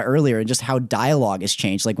talking about earlier, and just how dialogue has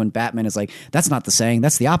changed. Like when Batman is like, "That's not the saying.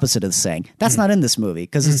 That's the opposite of the saying." That's not in this movie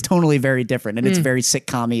because it's tonally very different, and it's very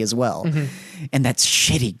sitcom-y as well. And that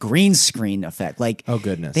shitty green screen effect, like, oh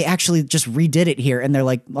goodness, they actually just redid it here, and they're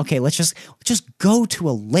like, "Okay, let's just go to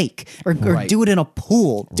a lake or do it in a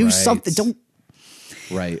pool. Do something. Don't."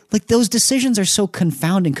 Right. Like those decisions are so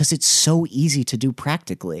confounding because it's so easy to do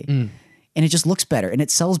practically. And it just looks better and it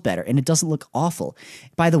sells better and it doesn't look awful.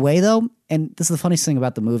 By the way, though, and this is the funniest thing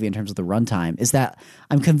about the movie in terms of the runtime, is that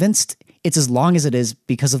I'm convinced it's as long as it is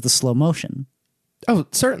because of the slow motion. Oh,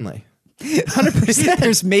 certainly. 100%.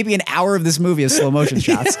 There's maybe an hour of this movie of slow motion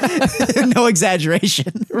shots. No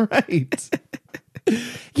exaggeration. Right.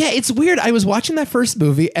 Yeah, it's weird. I was watching that first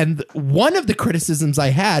movie, and one of the criticisms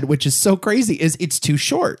I had, which is so crazy, is it's too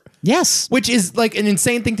short. Yes. Which is like an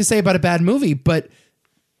insane thing to say about a bad movie, but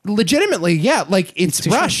legitimately, yeah, like it's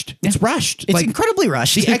rushed. Yeah. It's rushed. It's like, incredibly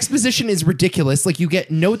rushed. The exposition is ridiculous. Like you get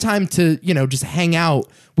no time to, just hang out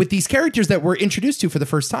with these characters that we're introduced to for the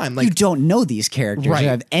first time. Like you don't know these characters. Right. You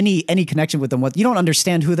have any connection with them. You don't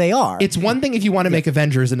understand who they are. It's one thing if you want to make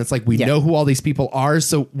Avengers and it's like we know who all these people are,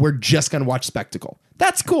 so we're just going to watch spectacle.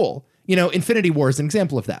 That's cool. Infinity War is an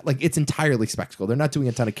example of that. Like it's entirely spectacle. They're not doing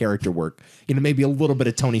a ton of character work. Maybe a little bit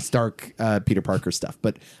of Tony Stark, Peter Parker stuff.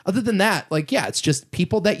 But other than that, like, yeah, it's just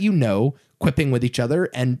people that quipping with each other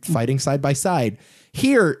and fighting side by side.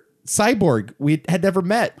 Here, Cyborg, we had never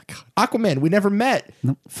met. Aquaman, we never met.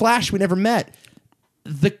 Nope. Flash, we never met.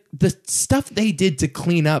 The stuff they did to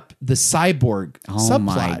clean up the Cyborg subplot. Oh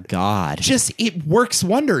my God. Just, it works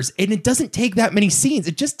wonders. And it doesn't take that many scenes.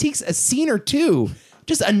 It just takes a scene or two.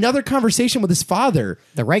 Just another conversation with his father.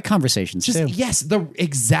 The right conversations, too. Yes,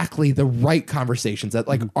 exactly the right conversations that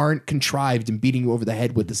aren't contrived and beating you over the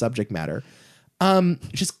head with the subject matter.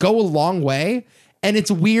 Just go a long way. And it's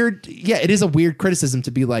weird. Yeah, it is a weird criticism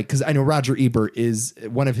to be like, because I know Roger Ebert is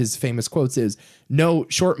one of his famous quotes is no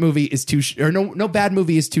short movie is too or no bad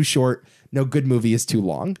movie is too short. No good movie is too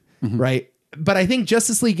long. Right. But I think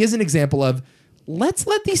Justice League is an example of let's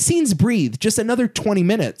let these scenes breathe just another 20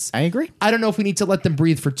 minutes. I agree. I don't know if we need to let them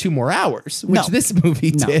breathe for 2 more hours, which this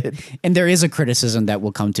movie did. And there is a criticism that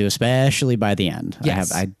we'll come to, especially by the end.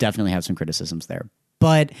 Yes. I definitely have some criticisms there.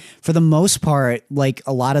 But for the most part, like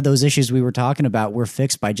a lot of those issues we were talking about were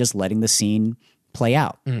fixed by just letting the scene play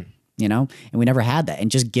out. And we never had that. And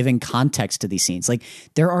just giving context to these scenes. Like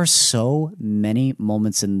there are so many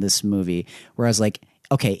moments in this movie where I was like,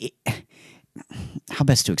 okay, how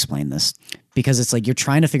best to explain this? Because it's like you're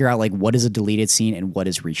trying to figure out like what is a deleted scene and what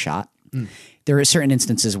is reshot. There are certain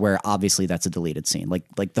instances where obviously that's a deleted scene,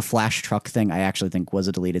 like the flash truck thing. I actually think was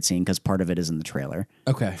a deleted scene because part of it is in the trailer.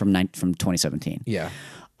 Okay, from 2017. Yeah.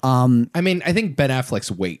 I mean, I think Ben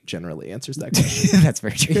Affleck's weight generally answers that question. That's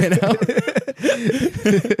very true.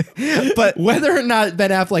 But whether or not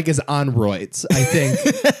Ben Affleck is on roids, I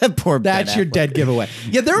think Poor that's Ben your Affleck. dead giveaway.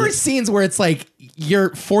 Yeah, there are scenes where it's like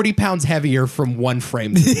you're 40 pounds heavier from one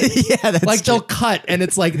frame. That's like they'll cut and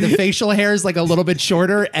it's like the facial hair is like a little bit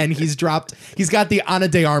shorter and he's got the Ana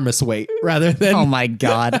de Armas weight rather than Oh my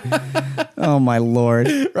God. Oh my Lord.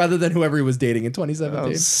 rather than whoever he was dating in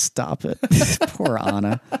 2017. Oh, stop it. Poor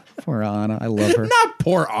Anna. Poor Anna. I love her. Not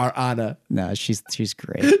poor Anna. No, she's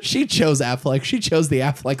great. She chose Affleck. She chose the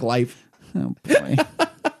Affleck life. Oh boy.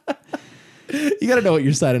 You got to know what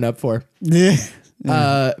you're signing up for.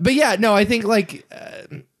 But yeah, no, I think it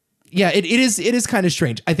is kind of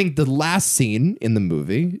strange. I think the last scene in the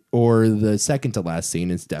movie or the second to last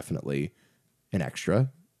scene is definitely an extra,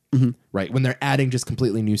 right? When they're adding just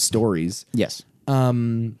completely new stories. Yes.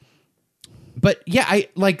 But yeah, I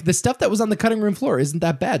like the stuff that was on the cutting room floor isn't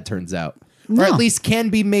that bad, turns out. No. Or at least can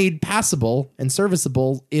be made passable and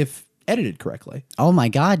serviceable if edited correctly. Oh my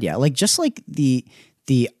God. Yeah. Like just like the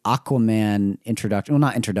Aquaman introduction, well,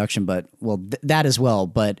 not introduction, but that as well.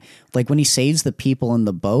 But like when he saves the people in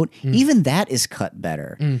the boat, even that is cut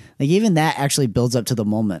better. Like even that actually builds up to the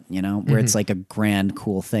moment, you know, where it's like a grand,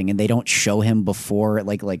 cool thing. And they don't show him before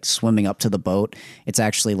like swimming up to the boat. It's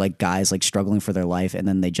actually like guys like struggling for their life. And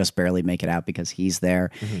then they just barely make it out because he's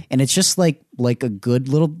there. And it's just like a good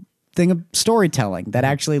little thing of storytelling that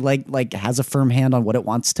actually like has a firm hand on what it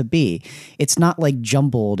wants to be. It's not like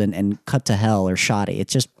jumbled and cut to hell or shoddy.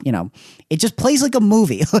 It's just, you know, it just plays like a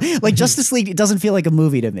movie. Like Justice League, it doesn't feel like a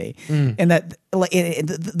movie to me. And that like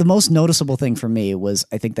the most noticeable thing for me was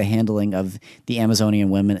I think the handling of the Amazonian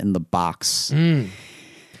women in the box. It's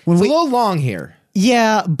a little long here.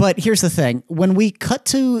 Yeah, but here's the thing. When we cut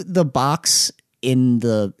to the box in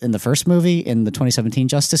the first movie, in the 2017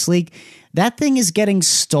 Justice League, that thing is getting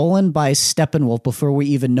stolen by Steppenwolf before we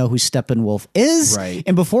even know who Steppenwolf is. Right.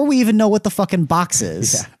 And before we even know what the fucking box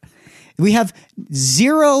is. Yeah. We have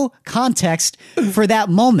zero context for that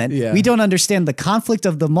moment. Yeah. We don't understand the conflict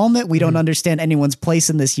of the moment. We don't understand anyone's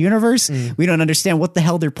place in this universe. We don't understand what the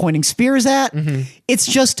hell they're pointing spears at. It's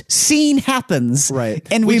just scene happens. Right.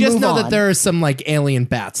 And we just move know on. that there are some like alien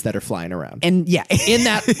bats that are flying around. And yeah. in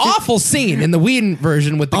that awful scene in the Whedon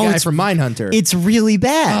version with the guy from Mindhunter. It's really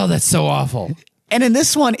bad. Oh, that's so awful. And in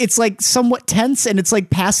this one, it's like somewhat tense and it's like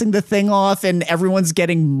passing the thing off and everyone's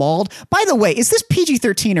getting mauled. By the way, is this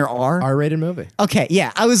PG-13 or R? R-rated movie. Okay,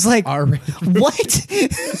 yeah. I was like, R-rated. What?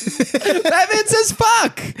 That man says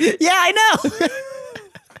fuck. Yeah, I know.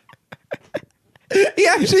 He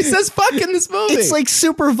actually says fuck in this movie. It's like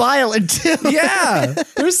super violent too. Yeah.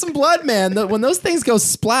 There's some blood, man. When those things go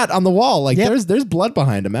splat on the wall, like there's blood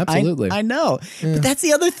behind them. Absolutely. I know. Yeah. But that's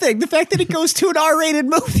the other thing. The fact that it goes to an R-rated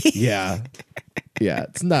movie. Yeah. Yeah,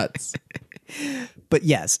 it's nuts. But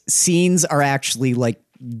yes, scenes are actually like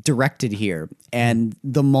directed here, and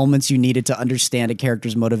the moments you needed to understand a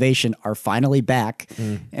character's motivation are finally back,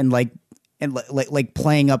 and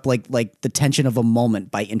playing up like the tension of a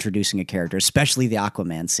moment by introducing a character, especially the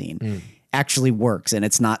Aquaman scene, actually works, and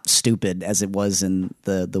it's not stupid as it was in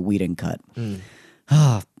the Whedon cut.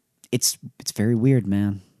 It's very weird,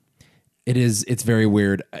 man. It is. It's very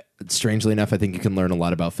weird. Strangely enough, I think you can learn a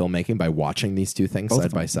lot about filmmaking by watching these two things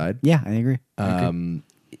side by side. Yeah, I agree.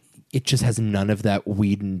 It just has none of that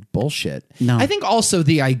Whedon bullshit. No. I think also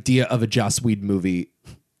the idea of a Joss Whedon movie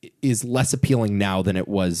is less appealing now than it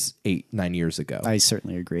was 8-9 years ago. I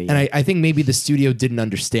certainly agree. And I think maybe the studio didn't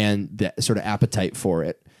understand the sort of appetite for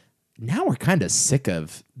it. Now we're kind of sick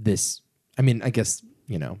of this. I mean, I guess,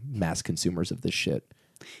 you know, mass consumers of this shit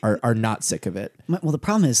are not sick of it. Well, the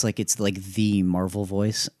problem is like it's like the Marvel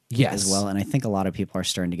voice as well, and I think a lot of people are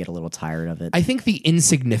starting to get a little tired of it. I think the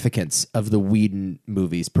insignificance of the Whedon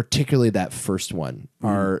movies, particularly that first one,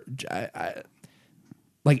 are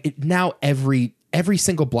now every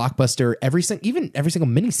single blockbuster, even every single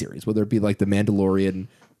miniseries, whether it be like The Mandalorian,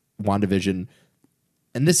 WandaVision,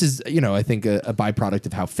 and this is, you know, I think a byproduct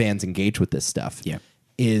of how fans engage with this stuff. Yeah,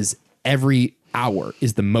 is every hour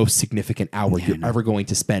is the most significant hour you're ever going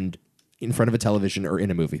to spend in front of a television or in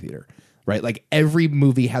a movie theater, right? Like every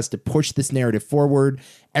movie has to push this narrative forward.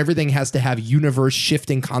 Everything has to have universe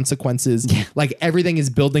shifting consequences. Yeah. Like everything is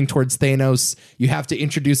building towards Thanos. You have to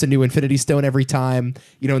introduce a new Infinity Stone every time.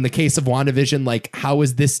 You know, in the case of WandaVision, like how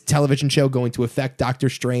is this television show going to affect Doctor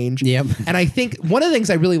Strange? Yep. And I think one of the things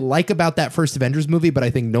I really like about that first Avengers movie, but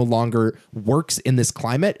I think no longer works in this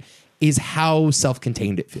climate, is how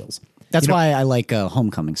self-contained it feels. That's why I like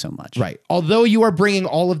Homecoming so much. Right. Although you are bringing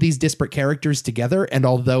all of these disparate characters together, and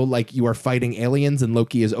although like you are fighting aliens and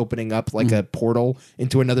Loki is opening up like a portal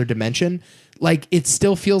into another dimension, like it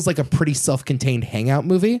still feels like a pretty self-contained hangout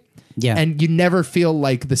movie. Yeah. And you never feel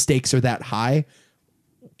like the stakes are that high.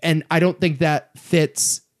 And I don't think that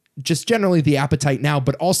fits just generally the appetite now,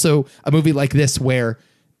 but also a movie like this where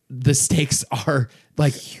the stakes are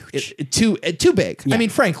like too big. Yeah. I mean,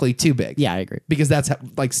 frankly, too big. Yeah, I agree. Because that's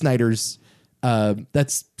like Snyder's thing.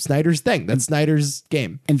 That's Snyder's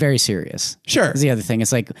game. And very serious. Sure. Is the other thing.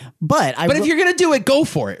 It's like, but if you're gonna do it, go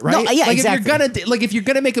for it, right? No, yeah, like exactly. if you're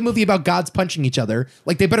gonna make a movie about gods punching each other,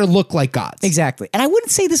 like they better look like gods. Exactly. And I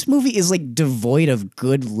wouldn't say this movie is like devoid of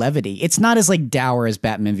good levity. It's not as like dour as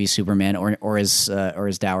Batman v Superman or as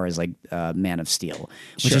dour as like Man of Steel,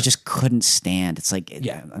 which I just couldn't stand. It's like,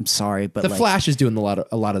 I'm sorry, but the Flash is doing a lot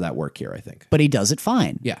of that work here, I think. But he does it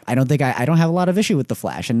fine. Yeah. I don't think I don't have a lot of issue with the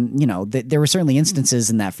Flash. And there were certainly instances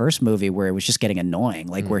in that first movie where it was just getting annoying,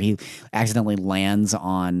 like where he accidentally lands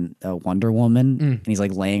on Wonder Woman and he's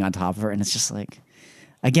like laying on top of her, and it's just like,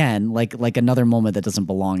 again, like another moment that doesn't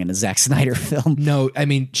belong in a Zack Snyder film. No, I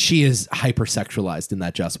mean, she is hypersexualized in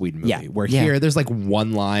that Joss Whedon movie. Yeah. Where here there's like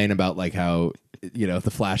one line about like how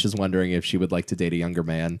the Flash is wondering if she would like to date a younger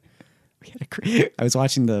man. I was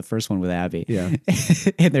watching the first one with Abby. Yeah.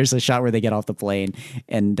 And there's a shot where they get off the plane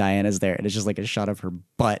and Diana's there, and it's just like a shot of her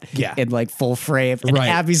butt in like full frame. And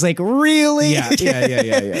Abby's like, really?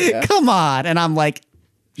 Yeah. Come on. And I'm like,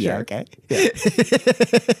 yeah, okay.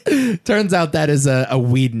 Yeah. Turns out that is a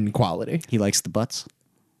Whedon quality. He likes the butts.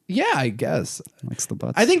 Yeah, I guess. Likes the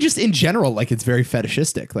butts. I think just in general, like it's very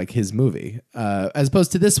fetishistic, like his movie, as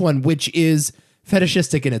opposed to this one, which is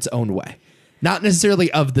fetishistic in its own way. Not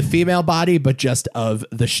necessarily of the female body, but just of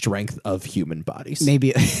the strength of human bodies.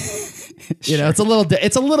 Maybe, it's a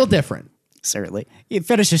little different. Certainly,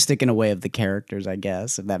 fetishistic in a way of the characters, I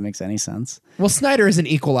guess, if that makes any sense. Well, Snyder is an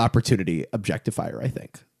equal opportunity objectifier, I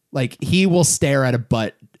think. Like he will stare at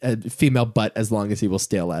a female butt, as long as he will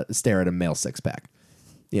stare at a male six pack.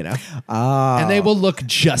 And they will look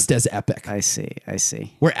just as epic. I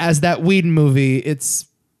see. Whereas that Whedon movie, it's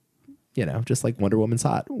just like Wonder Woman's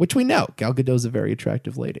hot, which we know. Gal Gadot's a very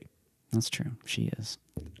attractive lady. That's true. She is.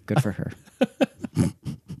 Good for her.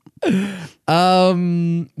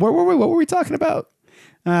 What were we talking about?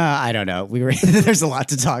 I don't know. There's a lot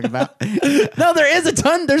to talk about. No, there is a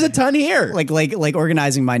ton. There's a ton here. Like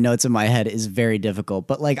organizing my notes in my head is very difficult.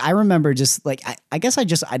 But like, I remember just like,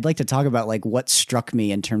 I'd like to talk about like what struck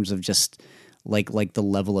me in terms of just like the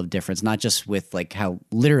level of difference, not just with like how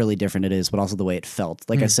literally different it is, but also the way it felt.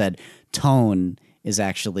 Like I said, tone is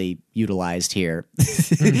actually utilized here.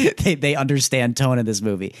 They understand tone in this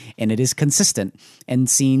movie, and it is consistent, and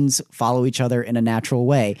scenes follow each other in a natural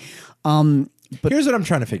way. But here's what I'm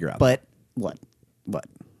trying to figure out. But what?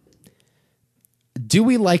 Do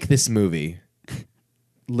we like this movie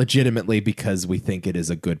legitimately because we think it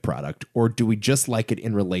is a good product, or do we just like it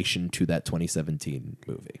in relation to that 2017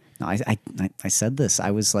 movie? No, I said this.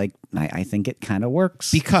 I was like, I think it kind of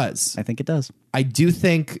works. Because I think it does. I do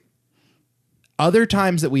think other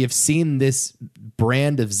times that we have seen this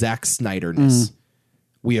brand of Zack Snyderness,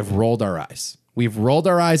 we have rolled our eyes. We've rolled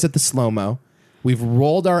our eyes at the slow-mo. We've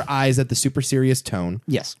rolled our eyes at the super serious tone.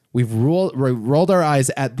 Yes. We've rolled our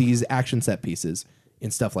eyes at these action set pieces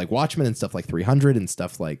in stuff like Watchmen and stuff like 300 and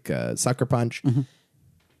stuff like Sucker Punch. Mm-hmm.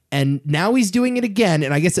 And now he's doing it again,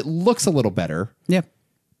 and I guess it looks a little better. Yeah.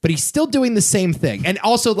 But he's still doing the same thing. And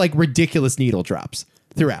also like ridiculous needle drops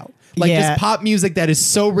throughout. Like just pop music that is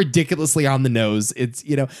so ridiculously on the nose. It's,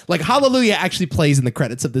 like Hallelujah actually plays in the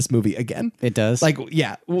credits of this movie again. It does. Like,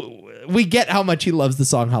 yeah, we get how much he loves the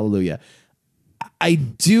song Hallelujah. I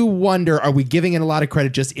do wonder, are we giving it a lot of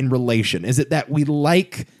credit just in relation? Is it that we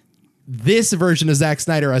like this version of Zack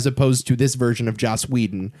Snyder as opposed to this version of Joss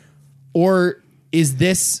Whedon? Or is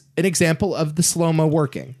this an example of the slow-mo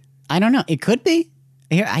working? I don't know. It could be.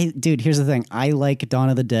 Here's the thing. I like Dawn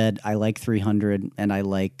of the Dead. I like 300, and I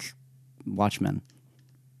like Watchmen.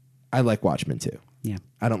 I like Watchmen too. Yeah.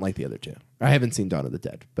 I don't like the other two. I haven't seen Dawn of the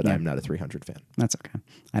Dead, but I'm not a 300 fan. That's okay.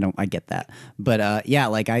 I get that. But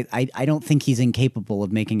I don't think he's incapable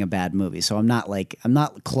of making a bad movie. So I'm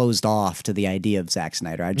not closed off to the idea of Zack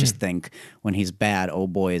Snyder. I just think when he's bad, oh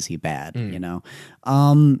boy, is he bad,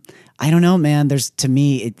 I don't know, man. To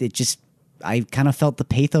me, it just, I kind of felt the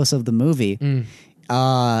pathos of the movie.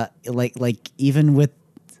 Like even with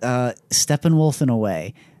Steppenwolf in a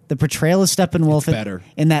way. The portrayal of Steppenwolf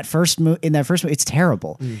in that first movie, it's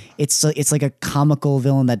terrible. It's like a comical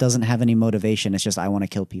villain that doesn't have any motivation. It's just, I want to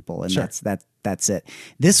kill people, and that's it.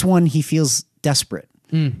 This one, he feels desperate.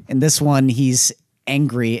 In this one, he's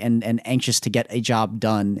angry and anxious to get a job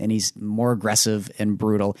done, and he's more aggressive and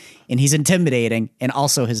brutal, and he's intimidating, and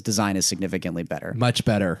also his design is significantly better. Much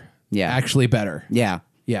better. Yeah. Actually better. Yeah.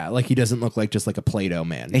 Yeah, like he doesn't look like just like a Play-Doh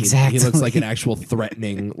man. Exactly. He looks like an actual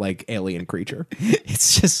threatening like alien creature.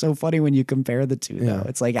 It's just so funny when you compare the two, though.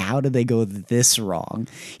 It's like, how did they go this wrong?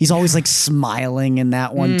 He's always like smiling in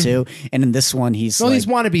that one too, and in this one he's he's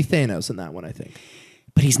wannabe Thanos in that one, I think.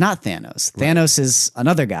 But he's not Thanos. Right. Thanos is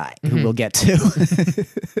another guy who we'll get to.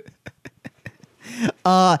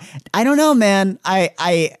 I don't know, man.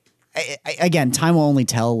 I again, time will only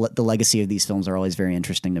tell. The legacy of these films are always very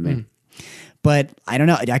interesting to me. But I don't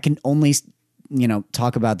know. I can only,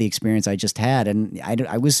 talk about the experience I just had, and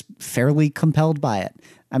I was fairly compelled by it.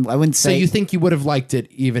 I wouldn't say. So you think you would have liked it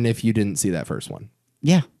even if you didn't see that first one?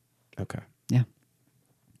 Yeah. Okay. Yeah.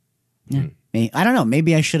 Yeah. I don't know.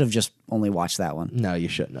 Maybe I should have just only watched that one. No, you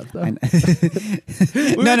shouldn't have, though.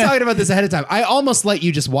 We were talking about this ahead of time. I almost let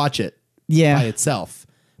you just watch it by itself,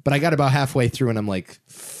 but I got about halfway through and I'm like,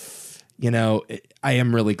 I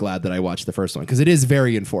am really glad that I watched the first one because it is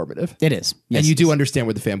very informative. It is. Yes, and you do understand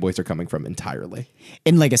where the fanboys are coming from entirely.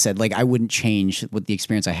 And like I said, I wouldn't change what the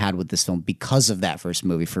experience I had with this film because of that first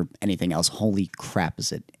movie for anything else. Holy crap,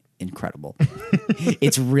 is it incredible.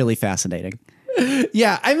 It's really fascinating.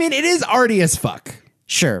 Yeah, I mean, it is arty as fuck.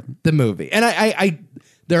 Sure. The movie. And I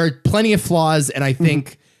there are plenty of flaws, and I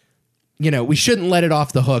think, we shouldn't let it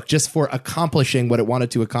off the hook just for accomplishing what it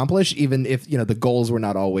wanted to accomplish, even if, the goals were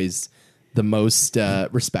not always the most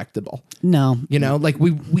respectable. No.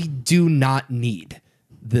 We do not need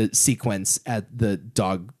the sequence at the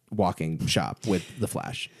dog walking shop with the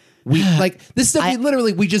Flash. We this stuff.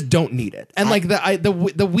 We just don't need it. And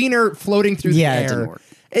the wiener floating through the air. It didn't work.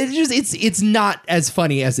 It's not as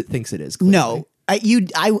funny as it thinks it is. Clearly. No,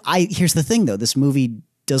 here's the thing though. This movie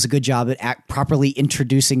does a good job at properly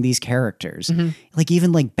introducing these characters.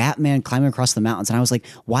 Even Batman climbing across the mountains, and I was like,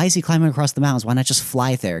 why is he climbing across the mountains? Why not just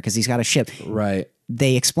fly there? Because he's got a ship. Right.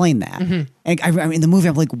 They explain that. And I mean, in the movie,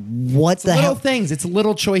 I'm like, what the hell? Little things. It's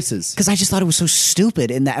little choices. Because I just thought it was so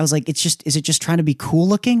stupid. And that I was like, is it just trying to be cool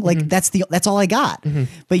looking? That's all I got.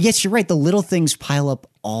 But yes, you're right. The little things pile up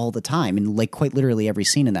all the time. And quite literally every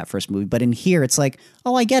scene in that first movie. But in here, it's like,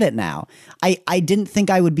 oh, I get it now. I didn't think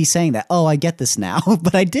I would be saying that. Oh, I get this now.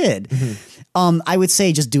 But I did. I would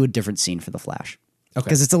say just do a different scene for the Flash. Okay.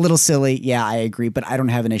 Because it's a little silly. Yeah, I agree. But I don't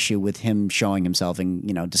have an issue with him showing himself and,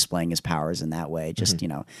 displaying his powers in that way. Just, we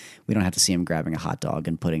don't have to see him grabbing a hot dog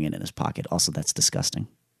and putting it in his pocket. Also, that's disgusting.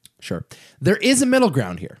 Sure. There is a middle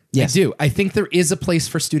ground here. Yes. I do. I think there is a place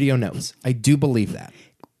for studio notes. I do believe that.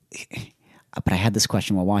 But I had this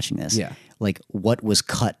question while watching this. Yeah. What was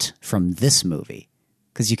cut from this movie?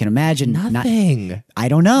 Because you can imagine nothing. I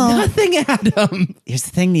don't know. Nothing, Adam. Here's the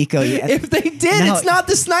thing, Nico. If they did, it's not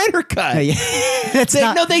the Snyder Cut.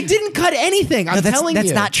 They didn't cut anything. I'm telling you.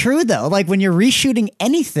 That's not true, though. When you're reshooting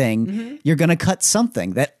anything, you're going to cut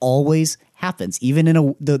something. That always happens, even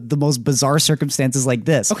in the most bizarre circumstances like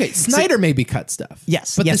this. Okay, Snyder maybe cut stuff.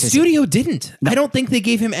 Yes. But the studio didn't. No. I don't think they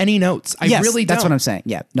gave him any notes. I really don't. That's what I'm saying.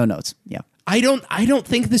 Yeah, no notes. Yeah. I don't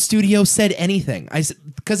think the studio said anything.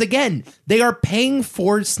 Because again, they are paying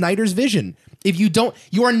for Snyder's vision. If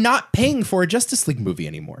you are not paying for a Justice League movie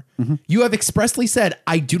anymore. You have expressly said,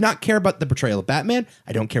 I do not care about the portrayal of Batman.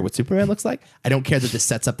 I don't care what Superman looks like. I don't care that this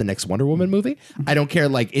sets up the next Wonder Woman movie. I don't care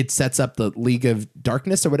it sets up the League of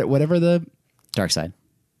Darkness or whatever the Dark Side.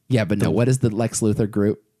 Yeah, but no, what is the Lex Luthor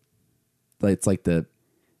group? It's like the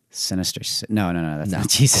Sinister. No. That's not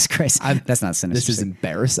Jesus Christ. That's not Sinister. This is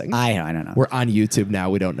embarrassing. I don't know. We're on YouTube now.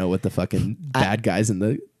 We don't know what the fucking bad guys in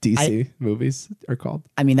the DC movies are called.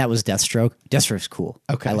 I mean, that was Deathstroke. Deathstroke's cool.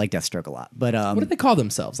 Okay. I like Deathstroke a lot. But what do they call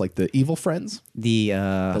themselves? The Evil Friends? The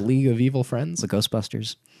League of Evil Friends? The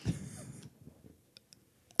Ghostbusters.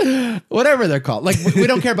 Whatever they're called. We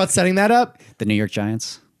don't care about setting that up. The New York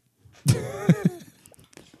Giants.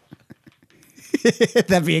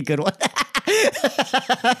 That'd be a good one.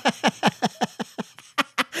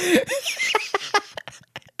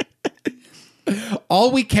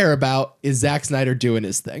 All we care about is Zack Snyder doing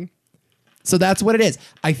his thing. So that's what it is.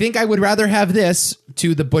 I think I would rather have this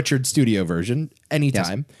to the butchered studio version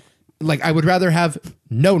anytime. Yes. I would rather have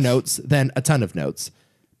no notes than a ton of notes.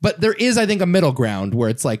 But there is, I think, a middle ground where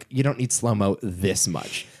it's you don't need slow-mo this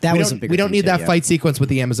much. We don't need that fight sequence with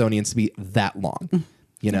the Amazonians to be that long.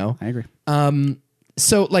 I agree.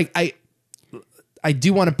 So I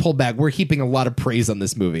do want to pull back. We're heaping a lot of praise on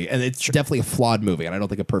this movie, and it's definitely a flawed movie, and I don't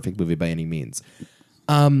think a perfect movie by any means.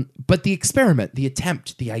 But the experiment, the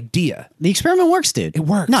attempt, the idea. The experiment works, dude. It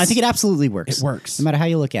works. No, I think it absolutely works. It works. No matter how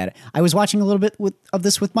you look at it. I was watching a little bit of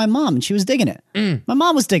this with my mom, and she was digging it. My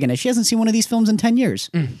mom was digging it. She hasn't seen one of these films in 10 years.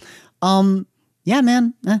 Yeah,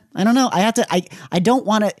 man. I don't know. I don't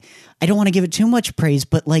want to give it too much praise,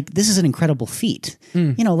 but like this is an incredible feat.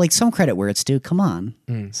 You know, like some credit where it's due. Come on.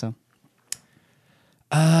 So.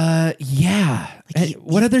 Yeah.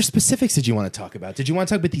 What other specifics did you want to talk about? Did you want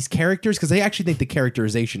to talk about these characters? Because I actually think the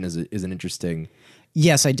characterization is an interesting.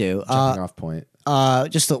 Yes, I do. Jumping off point.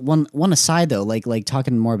 Just one aside though, like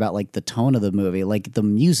talking more about like the tone of the movie, like the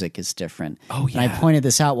music is different. Oh yeah. And I pointed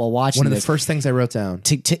this out while watching. One of the first things I wrote down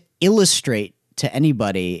to illustrate to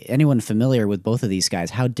anyone familiar with both of these guys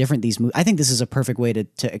how different these movies. I think this is a perfect way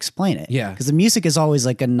to explain it. Yeah, because the music is always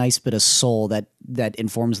like a nice bit of soul that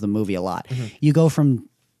informs the movie a lot. You go from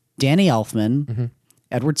Danny Elfman,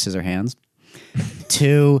 Edward Scissorhands,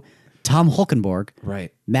 to Tom Hulkenborg,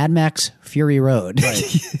 right? Mad Max Fury Road,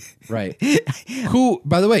 right? Who,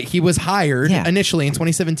 by the way, he was hired initially in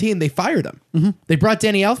 2017. They fired him. They brought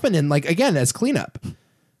Danny Elfman in, like again as cleanup.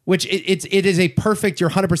 Which it is a perfect, you're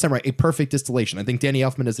 100% right, a perfect distillation. I think Danny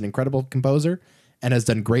Elfman is an incredible composer and has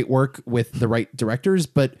done great work with the right directors.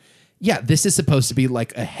 But yeah, this is supposed to be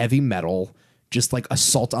like a heavy metal, just like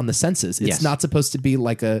assault on the senses. It's not supposed to be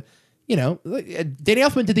like a, Danny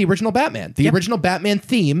Elfman did the original Batman. The original Batman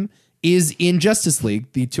theme is in Justice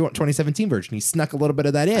League, the 2017 version. He snuck a little bit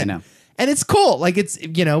of that in. I know. And it's cool. Like it's,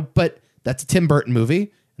 but that's a Tim Burton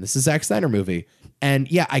movie. And this is a Zack Snyder movie.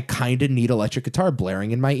 And yeah, I kind of need electric guitar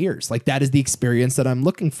blaring in my ears. Like that is the experience that I'm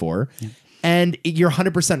looking for. Yeah. And you're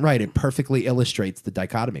 100% right. It perfectly illustrates the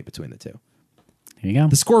dichotomy between the two. There you go.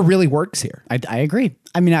 The score really works here. I agree.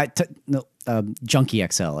 I mean, Junkie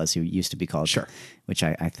XL, as you used to be called. Sure. Which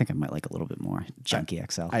I think I might like a little bit more. Junkie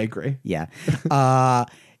XL. I agree. Yeah. Yeah,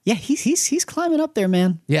 he's climbing up there,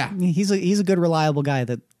 man. Yeah. He's a good, reliable guy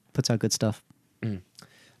that puts out good stuff.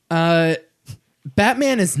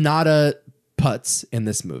 Batman is not a putz in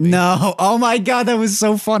this movie. No. Oh my God, that was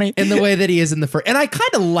so funny. In the way that he is in the first. And I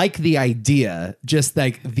kind of like the idea, just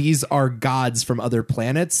like these are gods from other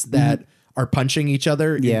planets that are punching each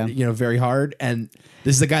other, very hard. And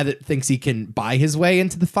this is a guy that thinks he can buy his way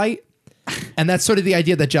into the fight. And that's sort of the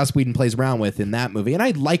idea that Joss Whedon plays around with in that movie. And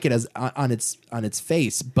I like it as on its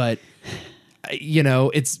face, but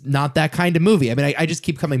it's not that kind of movie. I mean, I just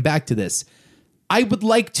keep coming back to this. I would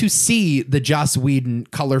like to see the Joss Whedon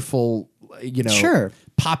colorful,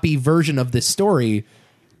 poppy version of this story,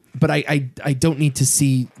 but I don't need to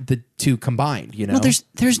see the two combined, No,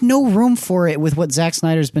 there's no room for it with what Zack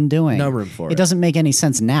Snyder's been doing. No room for it. It doesn't make any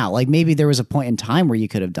sense now. Like maybe there was a point in time where you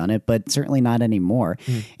could have done it, but certainly not anymore.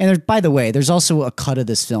 And by the way, there's also a cut of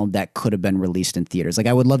this film that could have been released in theaters. Like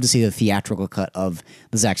I would love to see the theatrical cut of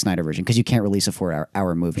the Zack Snyder version because you can't release a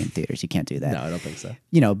 4-hour movie in theaters. You can't do that. No, I don't think so.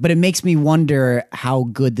 But it makes me wonder how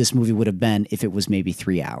good this movie would have been if it was maybe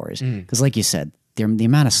 3 hours. Because like you said, the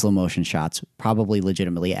amount of slow motion shots probably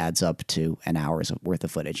legitimately adds up to an hour's worth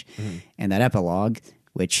of footage. And that epilogue,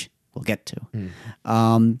 which we'll get to.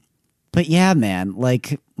 But yeah, man,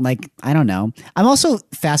 like I don't know. I'm also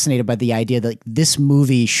fascinated by the idea that this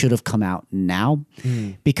movie should have come out now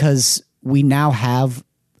because we now have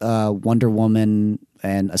Wonder Woman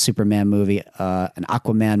and a Superman movie, an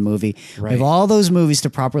Aquaman movie. Right. We have all those movies to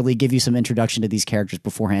properly give you some introduction to these characters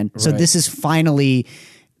beforehand. Right. So this is finally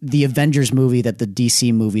the Avengers movie that the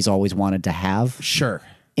DC movies always wanted to have. Sure.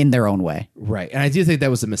 In their own way. Right. And I do think that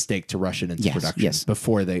was a mistake to rush it into production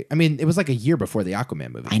before it was like a year before the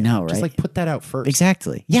Aquaman movie. I know, right? Just like put that out first.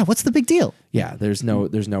 Exactly. Yeah, what's the big deal? Yeah, there's no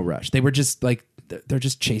rush. They were just like they're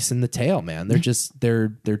just chasing the tail, man. They're just they're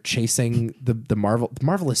chasing the Marvel.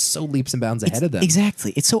 Marvel is so leaps and bounds ahead of them.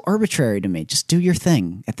 Exactly. It's so arbitrary to me. Just do your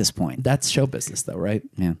thing at this point. That's show business though, right?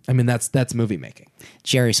 Yeah. I mean that's movie making.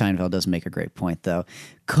 Jerry Seinfeld does make a great point though.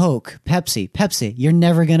 Coke, Pepsi, you're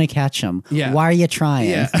never going to catch them. Yeah. Why are you trying?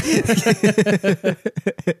 Yeah.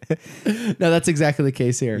 No, that's exactly the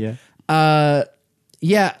case here.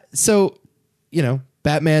 Yeah. So,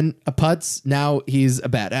 Batman a putz, now he's a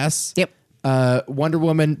badass. Yep. Wonder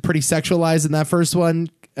Woman, pretty sexualized in that first one,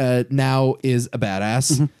 now is a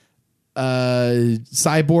badass.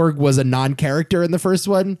 Cyborg was a non-character in the first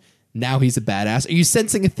one. Now he's a badass. Are you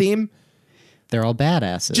sensing a theme? They're all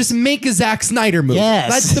badasses. Just make a Zack Snyder movie. Yes.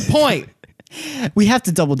 That's the point. We have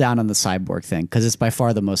to double down on the cyborg thing because it's by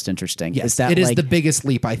far the most interesting. Yes, it is the biggest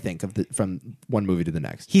leap, I think, from one movie to the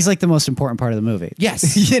next. He's like the most important part of the movie.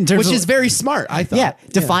 Yes, which is very smart, I thought. Yeah,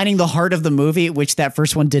 defining the heart of the movie, which that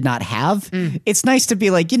first one did not have. It's nice to be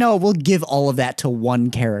like, we'll give all of that to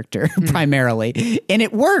one character primarily, and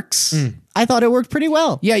it works. I thought it worked pretty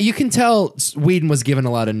well. Yeah, you can tell Whedon was given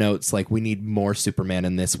a lot of notes, like we need more Superman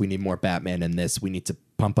in this, we need more Batman in this, we need to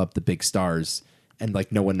pump up the big stars. And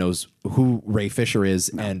like no one knows who Ray Fisher is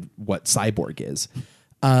and what Cyborg is.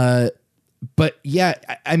 But yeah,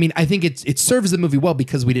 I mean, I think it serves the movie well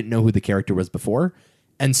because we didn't know who the character was before.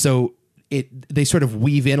 And so they sort of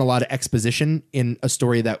weave in a lot of exposition in a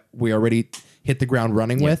story that we already hit the ground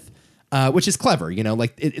running with, which is clever.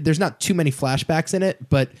 There's not too many flashbacks in it,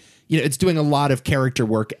 but it's doing a lot of character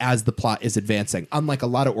work as the plot is advancing. Unlike a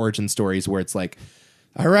lot of origin stories where it's like,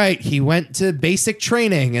 all right, he went to basic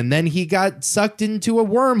training and then he got sucked into a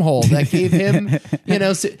wormhole that gave him,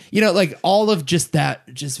 like all of just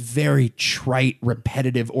that, just very trite,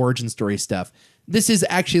 repetitive origin story stuff. This is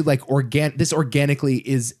actually like this organically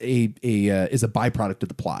is a byproduct of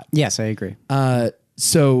the plot. Yes, I agree.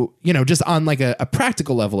 So, just on like a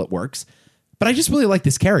practical level, it works. But I just really like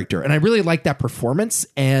this character and I really like that performance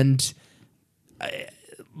and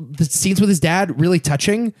the scenes with his dad, really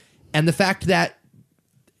touching. And the fact that,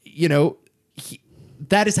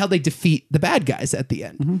 that is how they defeat the bad guys at the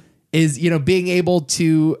end is, being able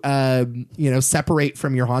to, separate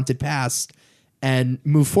from your haunted past and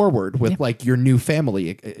move forward with like your new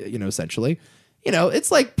family, essentially,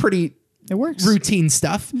 it's like pretty it works. Routine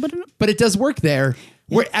stuff, but it does work there.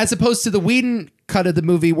 Where, as opposed to the Whedon cut of the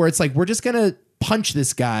movie where it's like, we're just going to punch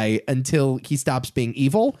this guy until he stops being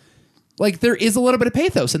evil. Like there is a little bit of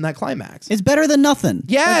pathos in that climax. It's better than nothing.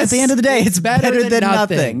 Yes. At the end of the day, it's better than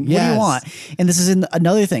nothing. Yes. What do you want? And this is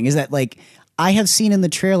another thing is that like I have seen in the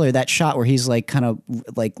trailer that shot where he's like kind of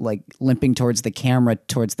like limping towards the camera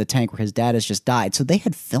towards the tank where his dad has just died. So they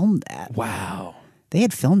had filmed that. Wow. They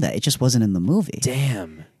had filmed that. It just wasn't in the movie.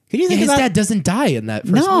 Damn. Could you think his dad doesn't die in that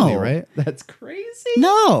first movie, right? That's crazy.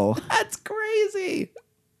 No. That's crazy.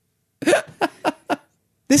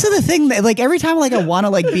 This is the thing that like every time like I want to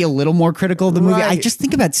like be a little more critical of the movie, I just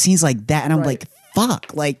think about scenes like that and I'm like,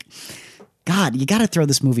 fuck, like God, you got to throw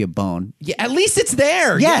this movie a bone. Yeah, at least it's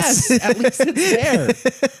there. Yes. At least it's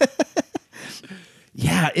there.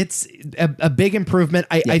 Yeah, it's a big improvement.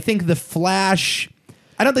 I think The Flash,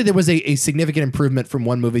 I don't think there was a significant improvement from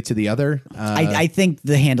one movie to the other. I think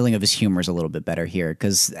the handling of his humor is a little bit better here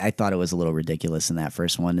because I thought it was a little ridiculous in that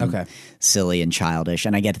first one. And silly and childish.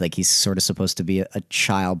 And I get like he's sort of supposed to be a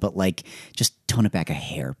child, but like just tone it back a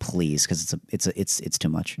hair, please, because it's too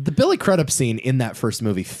much. The Billy Crudup scene in that first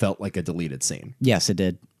movie felt like a deleted scene. Yes, it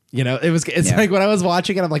did. It's like when I was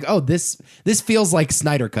watching it, I'm like, oh, this feels like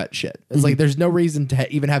Snyder Cut shit. It's like there's no reason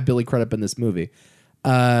to even have Billy Crudup in this movie.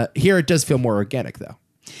 Here it does feel more organic though.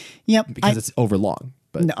 Yep, because it's overlong.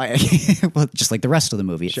 But no, well, just like the rest of the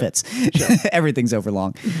movie, it fits. Sure. Everything's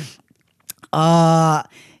overlong.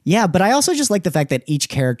 Yeah, but I also just like the fact that each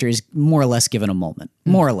character is more or less given a moment.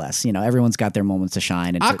 More or less, everyone's got their moments to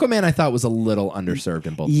shine. And Aquaman, I thought was a little underserved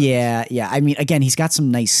in both. Yeah. I mean, again, he's got some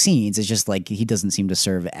nice scenes. It's just like he doesn't seem to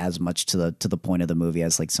serve as much to the point of the movie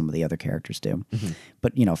as like some of the other characters do.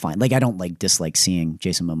 But fine. Like I don't dislike seeing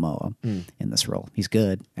Jason Momoa in this role. He's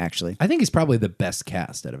good, actually. I think he's probably the best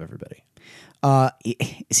cast out of everybody.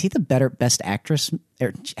 Is he the best best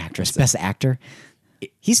actor?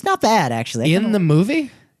 He's not bad, actually. In the movie?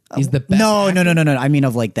 He's the best. No. I mean,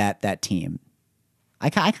 of like that team. I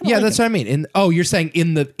kind of that's what I mean. You're saying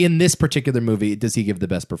in this particular movie, does he give the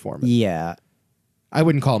best performance? Yeah, I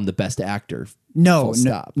wouldn't call him the best actor. No,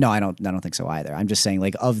 I don't think so either. I'm just saying,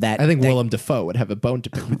 like of that. I think Willem Dafoe would have a bone to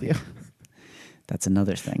pick with you. That's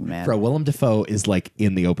another thing, man. Bro, Willem Dafoe is like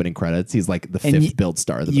in the opening credits. He's like the fifth build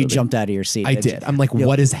star of the movie. You jumped out of your seat. I did. I'm like,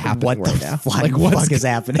 what is happening what right now? Like, what the fuck is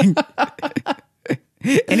happening?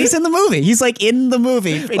 And he's in the movie. He's like in the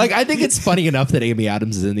movie. Like, I think it's funny enough that Amy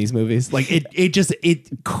Adams is in these movies. Like,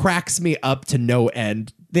 it cracks me up to no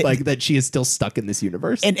end. Like that she is still stuck in this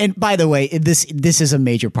universe. And by the way, this is a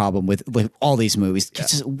major problem with all these movies. Yeah.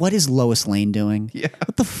 What is Lois Lane doing? Yeah.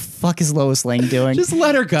 What the fuck is Lois Lane doing? Just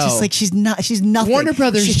let her go. Just like she's nothing. Warner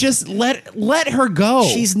Brothers, just let her go.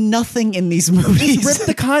 She's nothing in these movies. Just rip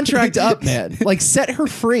the contract up, man. Like set her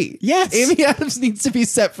free. Yes. Amy Adams needs to be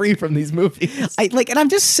set free from these movies. And I'm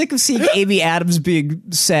just sick of seeing Amy Adams being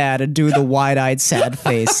sad and doing the wide-eyed sad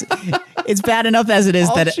face. It's bad enough as it is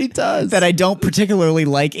she does. that I don't particularly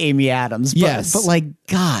like Amy Adams. But, but like,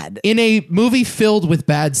 God. In a movie filled with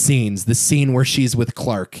bad scenes, the scene where she's with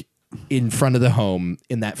Clark in front of the home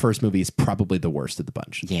in that first movie is probably the worst of the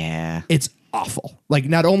bunch. Yeah. It's awful. Like,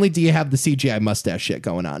 not only do you have the CGI mustache shit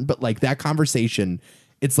going on, but like that conversation,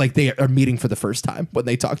 it's like they are meeting for the first time when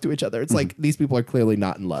they talk to each other. It's like these people are clearly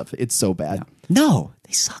not in love. It's so bad. No,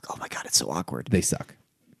 they suck. Oh my God, it's so awkward. They suck.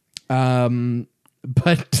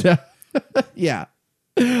 But yeah,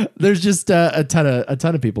 there's just a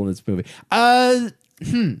ton of people in this movie. I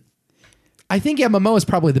think Momoa is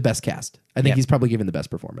probably the best cast. I think he's probably given the best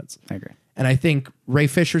performance. I agree. And I think Ray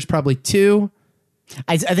Fisher's probably 2.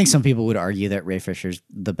 I think some people would argue that Ray Fisher's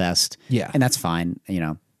the best. Yeah. And that's fine. You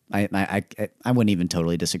know, I wouldn't even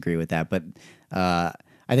totally disagree with that. But I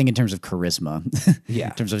think in terms of charisma, yeah,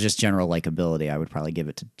 in terms of just general likability, I would probably give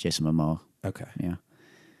it to Jason Momoa. Okay. Yeah.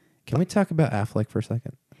 Can we talk about Affleck for a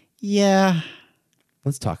second? Yeah.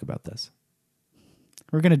 Let's talk about this.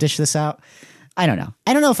 We're going to dish this out. I don't know.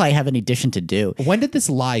 I don't know if I have any dishing to do. When did this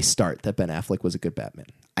lie start that Ben Affleck was a good Batman?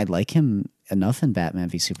 I like him enough in Batman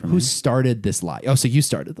v Superman. Who started this lie? Oh, so you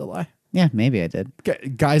started the lie. Yeah, maybe I did.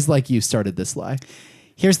 Guys like you started this lie.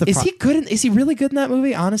 Here's the Is he good? Is he really good in that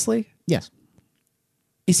movie, honestly? Yes.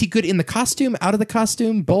 Is he good in the costume, out of the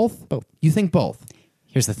costume, both? Both. You think both?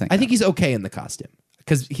 Here's the thing. I think he's okay in the costume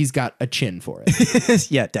because he's got a chin for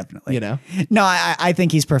it. Yeah, definitely. You know? No, I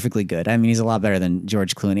think he's perfectly good. I mean, he's a lot better than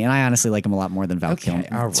George Clooney, and I honestly like him a lot more than Val Kilmer.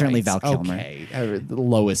 All Certainly right. Val Kilmer. Okay. The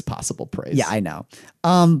lowest possible praise. Yeah, I know.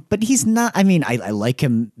 But he's not. I mean, I like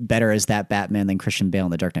him better as that Batman than Christian Bale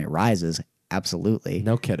in The Dark Knight Rises. Absolutely.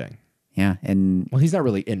 No kidding. Yeah, and Well, he's not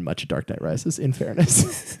really in much of Dark Knight Rises, in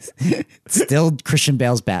fairness. still Christian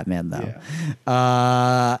Bale's Batman though.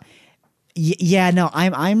 Yeah. Yeah, no,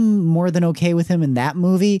 I'm more than okay with him in that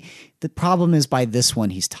movie. The problem is by this one,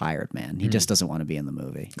 he's tired, man. He just doesn't want to be in the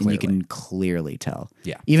movie. And you can clearly tell.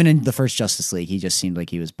 Yeah. Even in the first Justice League, he just seemed like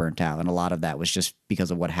he was burnt out. And a lot of that was just because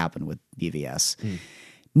of what happened with BVS.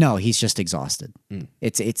 No, he's just exhausted.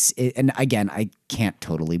 And again, I can't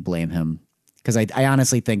totally blame him because I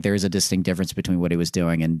honestly think there is a distinct difference between what he was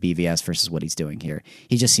doing in BVS versus what he's doing here.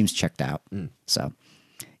 He just seems checked out. So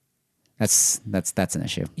that's an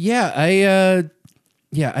issue. Yeah, I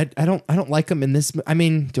don't like him in this. I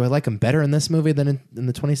mean, do I like him better in this movie than in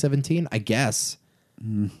the 2017? I guess.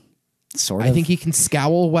 Sort of. I think he can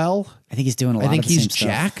scowl well. I think he's doing a lot. I think of the he's same stuff.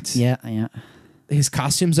 jacked. Yeah. His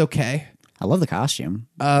costume's okay. I love the costume.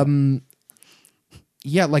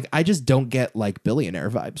 Yeah, like I just don't get like billionaire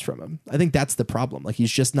vibes from him. I think that's the problem. Like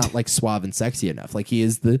he's just not like suave and sexy enough. Like he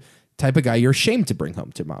is the type of guy you're ashamed to bring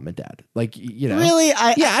home to mom and dad. Like, you know. Really?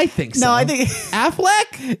 I think so. No, I think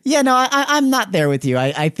Affleck? Yeah, no, I'm not there with you.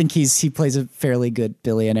 I think he plays a fairly good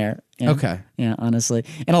billionaire. Yeah. Okay. Yeah, honestly.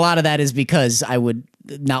 And a lot of that is because I would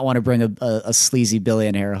not want to bring a sleazy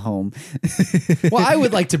billionaire home. Well, I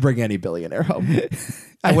would like to bring any billionaire home.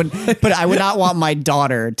 But I would not want my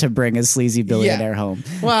daughter to bring a sleazy billionaire home.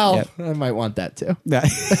 Well, I might want that too.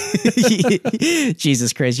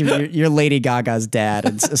 Jesus Christ, you're Lady Gaga's dad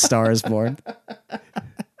and A Star Is Born.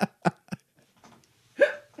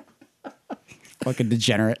 Fucking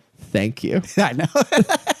degenerate. Thank you. I know.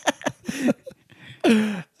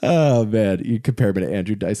 Oh man, you compare me to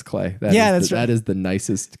Andrew Dice Clay. That's right. That is the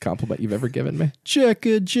nicest compliment you've ever given me.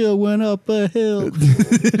 Checker Jill went up a hill.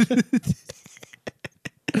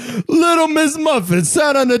 Little Miss Muffin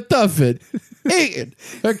sat on the tuffet, eating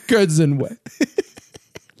her curds and whey.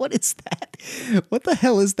 What is that? What the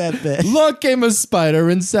hell is that bit? Along came a spider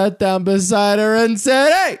and sat down beside her and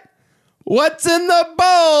said, "Hey, what's in the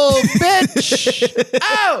bowl, bitch?"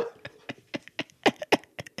 Ow!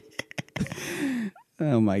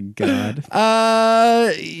 Oh my God.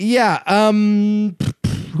 Yeah.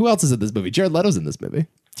 Who else is in this movie? Jared Leto's in this movie.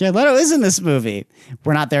 Jared Leto is in this movie.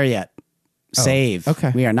 We're not there yet. Save.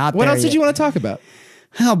 Okay. We are not What there else did yet. you want to talk about?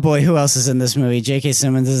 Oh boy, who else is in this movie? J.K.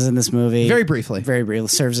 Simmons is in this movie. Very briefly. Very briefly.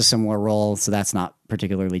 Serves a similar role, so that's not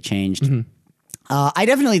particularly changed. I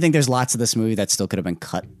definitely think there's lots of this movie that still could have been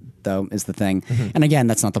cut, though, is the thing. And again,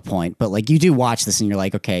 that's not the point. But like, you do watch this and you're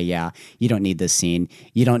like, okay, yeah, you don't need this scene.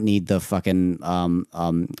 You don't need the fucking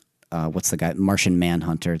what's the guy? Martian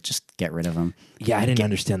Manhunter. Just get rid of him. Yeah, I didn't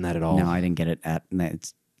understand that at all. No, I didn't get it at.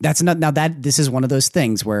 That's not now that this is one of those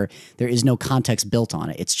things where there is no context built on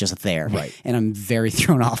it. It's just there, Right. And I'm very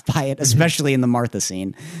thrown off by it, especially in the Martha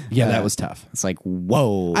scene. Yeah, that was tough. It's like,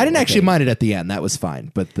 whoa. I didn't actually mind it at the end. That was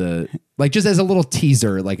fine. But just as a little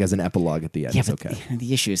teaser, like as an epilogue at the end, Yeah, it's but okay.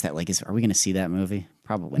 the issue is that are we going to see that movie?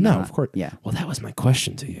 Probably No, not. of course. Yeah. Well, that was my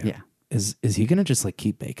question to you. Yeah. Is he gonna just like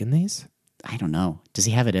keep making these? I don't know. Does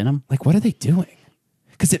he have it in him? Like, what are they doing?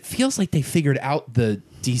 Because it feels like they figured out the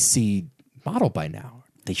DC model by now.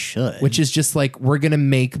 They should. Which is just like, we're going to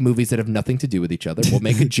make movies that have nothing to do with each other. We'll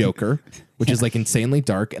make a Joker, which is like insanely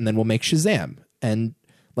dark, and then we'll make Shazam. And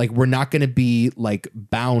like, we're not going to be like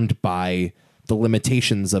bound by the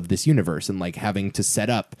limitations of this universe and like having to set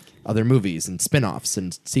up other movies and spin-offs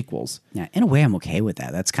and sequels. Yeah, in a way, I'm okay with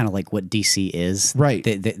that. That's kind of like what DC is. Right.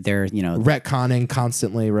 They're retconning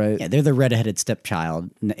constantly, right? Yeah, they're the redheaded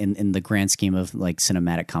stepchild in the grand scheme of like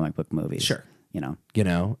cinematic comic book movies. Sure. You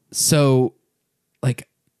know. So like,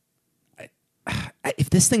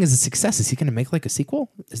 if this thing is a success, is he going to make like a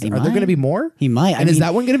sequel? Are there going to be more? He might. And is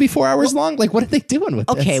that one going to be 4 hours long? Like, what are they doing with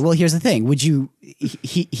this? Okay, well, here's the thing.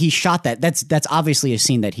 He shot that. That's obviously a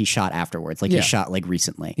scene that he shot afterwards. Like he shot like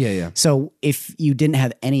recently. Yeah. So if you didn't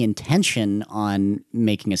have any intention on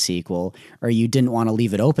making a sequel, or you didn't want to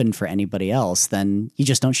leave it open for anybody else, then you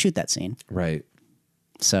just don't shoot that scene. Right.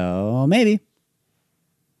 So maybe.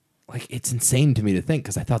 Like, it's insane to me to think,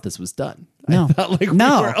 because I thought this was done. No. I thought, like, we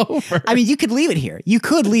were over. I mean, you could leave it here.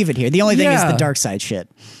 The only thing is the dark side shit.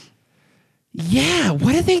 Yeah,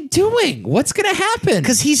 what are they doing? What's going to happen?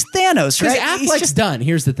 Because he's Thanos, right? Because Affleck's done.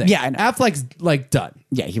 Here's the thing. Yeah, I know. Affleck's, like, done.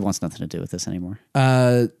 Yeah, he wants nothing to do with this anymore.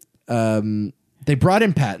 They brought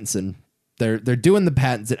in Pattinson. They're doing the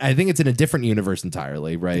Pattinson. I think it's in a different universe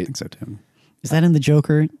entirely, right? I think so, too. Is that in the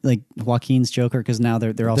Joker? Like, Joaquin's Joker? Because now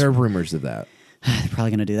they're also... There are rumors of that. They're probably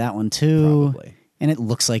going to do that one too. Probably. And it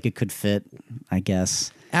looks like it could fit, I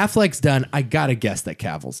guess. Affleck's done. I got to guess that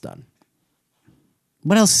Cavill's done.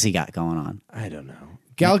 What else has he got going on? I don't know.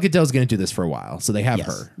 Gal Gadot's going to do this for a while, so they have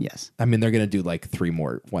her. Yes. I mean, they're going to do like 3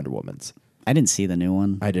 more Wonder Womans. I didn't see the new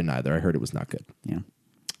one. I didn't either. I heard it was not good.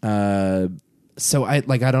 Yeah. So I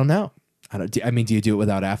don't know. I mean, do you do it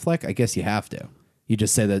without Affleck? I guess you have to. You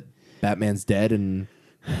just say that Batman's dead and...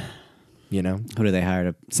 You know, who do they hire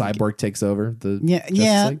to Cyborg takes over the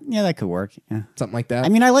that could work. Yeah, something like that. I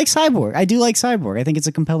mean, I like Cyborg. I do like Cyborg. I think it's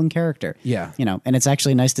a compelling character. Yeah, you know, and it's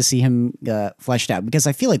actually nice to see him fleshed out, because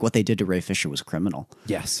I feel like what they did to Ray Fisher was criminal.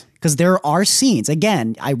 Yes, because there are scenes.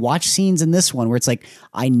 Again, I watch scenes in this one where it's like,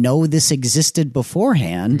 I know this existed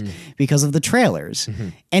beforehand because of the trailers,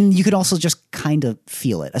 and you could also just kind of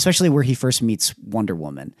feel it, especially where he first meets Wonder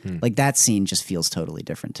Woman. Like that scene just feels totally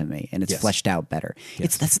different to me, and it's fleshed out better.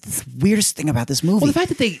 Yes. That's the weirdest thing about this movie. Well, the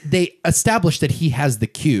fact that they established that he has the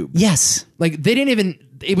cube. Yes. Like they didn't even,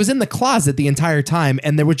 it was in the closet the entire time,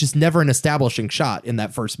 and there was just never an establishing shot in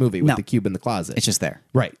that first movie with the cube in the closet. It's just there.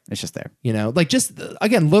 Right. It's just there. You know, like just,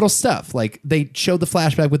 again, little stuff. Like they showed the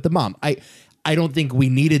flashback with the mom. I don't think we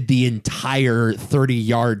needed the entire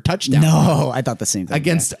 30-yard touchdown. No, I thought the same thing.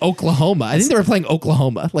 Against Oklahoma. I think they were playing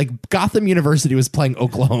Oklahoma. Like Gotham University was playing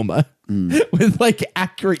Oklahoma with like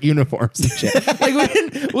accurate uniforms and shit.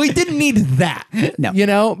 Like we didn't need that. No. You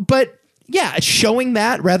know? But yeah, showing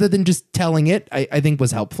that rather than just telling it, I think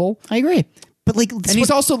was helpful. I agree. But like, and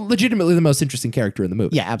he's also legitimately the most interesting character in the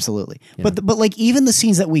movie. Yeah, absolutely. Yeah. But like even the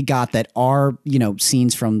scenes that we got that are, you know,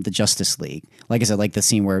 scenes from the Justice League, like I said, like the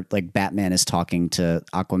scene where like Batman is talking to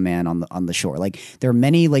Aquaman on the shore. Like there are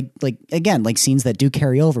many like again, like scenes that do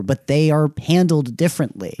carry over, but they are handled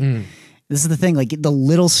differently. This is the thing, like the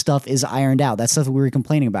little stuff is ironed out. That stuff we were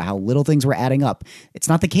complaining about, how little things were adding up. It's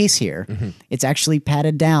not the case here. It's actually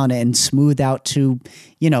padded down and smoothed out to,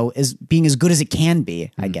 you know, as being as good as it can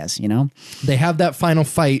be, I guess, you know? They have that final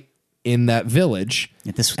fight in that village.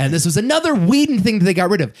 Yeah, this was another Whedon thing that they got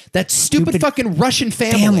rid of. That stupid fucking Russian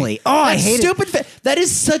family. Oh, I hate it. That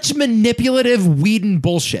is such manipulative Whedon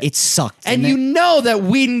bullshit. It sucked. And you know that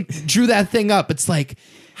Whedon drew that thing up. It's like,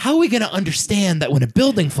 how are we going to understand that when a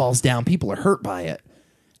building falls down, people are hurt by it?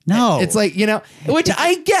 No. It's like, you know, which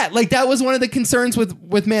I get. Like, that was one of the concerns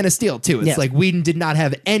with Man of Steel, too. It's like Whedon did not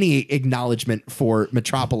have any acknowledgement for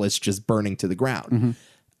Metropolis just burning to the ground.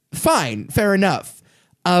 Fine. Fair enough.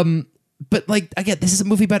 But, like, again, this is a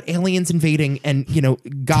movie about aliens invading and, you know,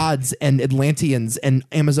 gods and Atlanteans and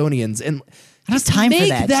Amazonians and... I don't have time for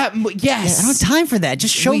that. Yes. Yeah, I don't have time for that.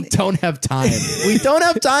 Just show. We don't have time. We don't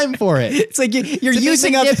have time for it. It's like you're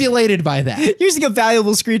using manipulated by that. Using a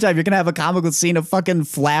valuable screen time. You're gonna have a comical scene of fucking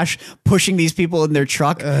Flash pushing these people in their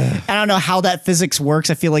truck. I don't know how that physics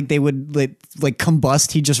works. I feel like they would like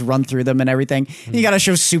combust. He'd just run through them and everything. You got to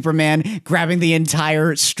show Superman grabbing the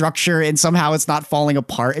entire structure and somehow it's not falling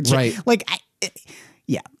apart. It's right.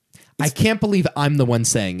 Yeah. I can't believe I'm the one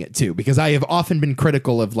saying it too, because I have often been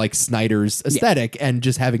critical of like Snyder's aesthetic and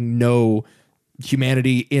just having no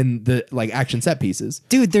humanity in the like action set pieces.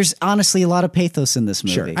 Dude, there's honestly a lot of pathos in this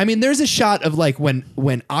movie. Sure. I mean, there's a shot of like when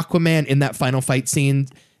Aquaman in that final fight scene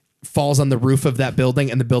falls on the roof of that building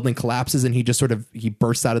and the building collapses and he just sort of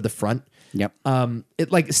bursts out of the front. Yep.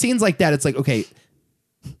 It like scenes like that. It's like, okay,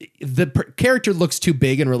 the character looks too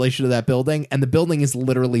big in relation to that building, and the building is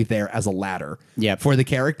literally there as a ladder for the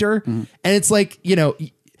character. And it's like, you know,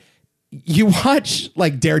 you watch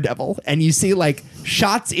like Daredevil and you see like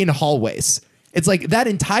shots in hallways It's like that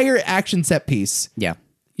entire action set piece. Yeah.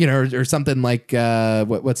 You know, or something like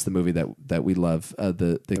what's the movie that we love?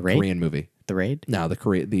 The Korean movie. The Raid? No,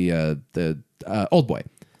 the Old Boy.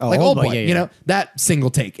 Oh, like Old Old Boy, Boy, yeah, you know, that single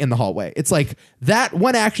take in the hallway. It's like that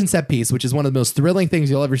one action set piece, which is one of the most thrilling things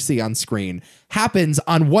you'll ever see on screen, happens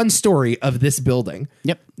on one story of this building.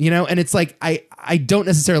 Yep. You know, and it's like I don't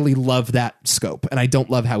necessarily love that scope, and I don't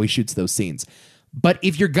love how he shoots those scenes. But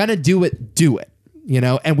if you're gonna do it, do it. You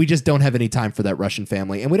know, and we just don't have any time for that Russian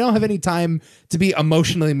family, and we don't have any time to be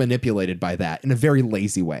emotionally manipulated by that in a very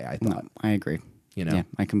lazy way, I thought. No, I agree. You know? Yeah,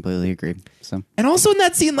 I completely agree. So, and also in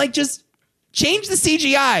that scene, like, just change the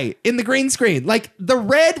CGI in the green screen. Like, the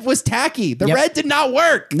red was tacky. The red did not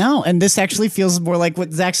work. No, and this actually feels more like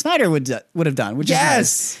what Zack Snyder would have done, which is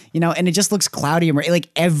nice. You know, and it just looks cloudy and like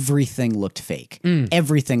everything looked fake.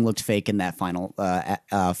 Everything looked fake in that final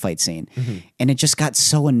fight scene, and it just got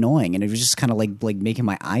so annoying, and it was just kind of like making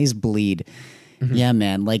my eyes bleed. Yeah,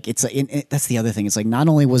 man. Like that's the other thing. It's like not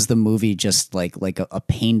only was the movie just like a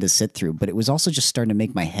pain to sit through, but it was also just starting to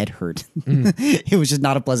make my head hurt. It was just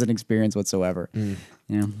not a pleasant experience whatsoever.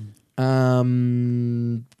 Yeah.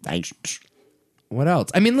 What else?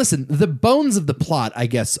 I mean, listen, the bones of the plot, I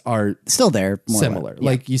guess, are still there. Similar.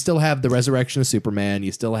 Like you still have the resurrection of Superman.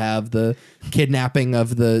 You still have the kidnapping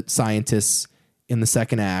of the scientists in the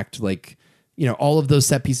second act. Like, you know, all of those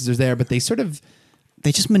set pieces are there, but they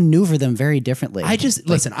just maneuver them very differently.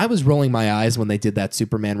 Listen, I was rolling my eyes when they did that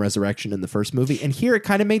Superman resurrection in the first movie, and here it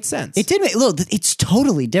kind of made sense. It did. Look, it's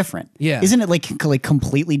totally different. Yeah. Isn't it like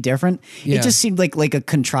completely different? Yeah. It just seemed like a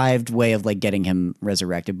contrived way of like getting him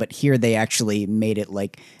resurrected, but here they actually made it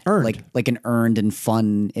like earned. like an earned and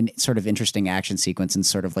fun and sort of interesting action sequence, and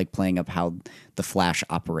sort of like playing up how the Flash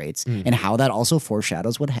operates and how that also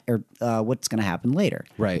foreshadows what's going to happen later.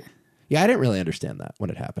 Right. Yeah, I didn't really understand that when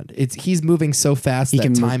it happened. He's moving so fast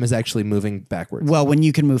that time is actually moving backwards. Well, when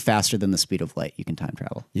you can move faster than the speed of light, you can time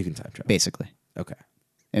travel. You can time travel. Basically. Okay.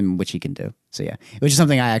 And which he can do. So yeah, which is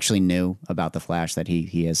something I actually knew about the Flash, that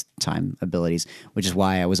he has time abilities, which is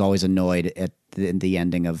why I was always annoyed at the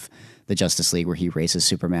ending of the Justice League where he races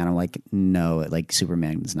Superman. I'm like, no, like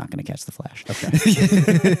Superman is not going to catch the Flash.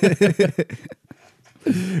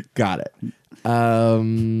 Okay. Got it.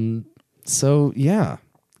 So yeah.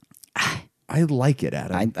 I like it,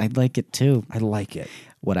 Adam. I like it too. I like it.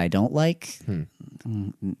 What I don't like,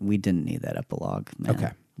 we didn't need that epilogue. Man.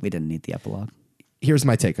 Okay. We didn't need the epilogue. Here's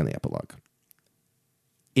my take on the epilogue.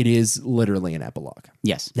 It is literally an epilogue.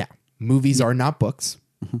 Yes. Now, movies are not books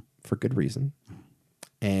for good reason.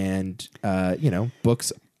 And,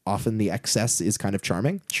 books, often the excess is kind of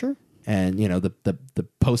charming. Sure. And, you know, the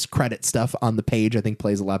post-credit stuff on the page, I think,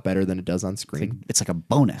 plays a lot better than it does on screen. It's like a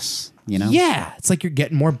bonus, you know? Yeah. It's like you're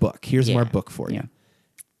getting more book. Here's more book for you. Yeah.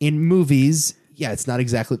 In movies, it's not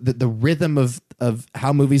exactly the rhythm of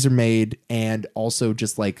how movies are made, and also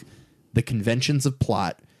just like the conventions of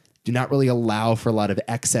plot do not really allow for a lot of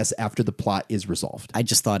excess after the plot is resolved. I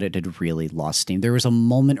just thought it had really lost steam. There was a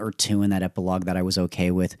moment or two in that epilogue that I was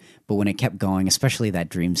okay with, but when it kept going, especially that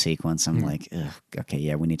dream sequence, I'm like, ugh, okay,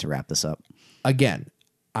 yeah, we need to wrap this up. Again,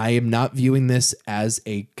 I am not viewing this as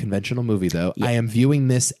a conventional movie, though. Yeah. I am viewing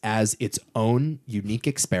this as its own unique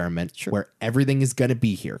experiment where everything is going to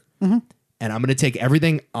be here. And I'm going to take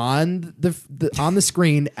everything on the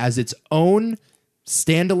screen as its own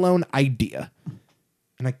standalone idea.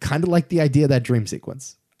 And I kind of like the idea of that dream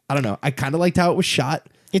sequence. I don't know. I kind of liked how it was shot.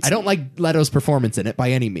 I don't like Leto's performance in it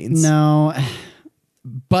by any means. No.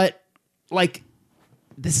 But, like,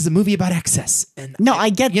 this is a movie about excess. And no,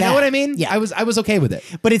 I get that. You know what I mean? Yeah. I was okay with it.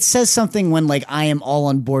 But it says something when, like, I am all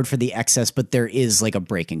on board for the excess, but there is, like, a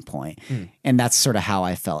breaking point. And that's sort of how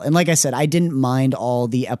I felt. And like I said, I didn't mind all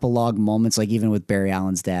the epilogue moments, like even with Barry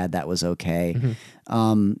Allen's dad, that was okay.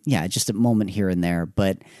 Just a moment here and there.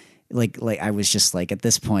 But... Like I was just like, at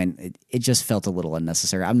this point, it just felt a little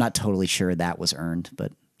unnecessary. I'm not totally sure that was earned,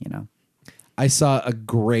 but you know. I saw a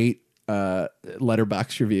great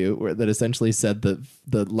Letterboxd review that essentially said that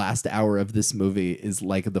the last hour of this movie is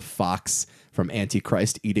like the fox from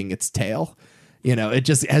Antichrist eating its tail. You know, it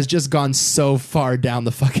just has just gone so far down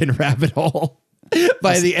the fucking rabbit hole.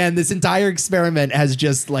 By the end, this entire experiment has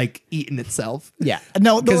just like eaten itself. Yeah.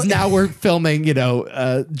 No, because now we're filming,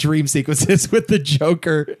 dream sequences with the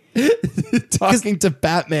Joker talking to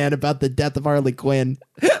Batman about the death of Harley Quinn.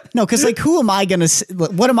 No, because like, what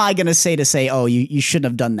am I gonna say? Oh, you shouldn't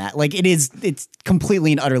have done that. Like, it's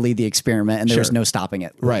completely and utterly the experiment, and there was no stopping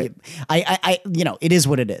it. Right. It is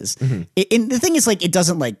what it is. And the thing is, like, it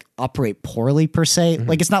doesn't like operate poorly per se.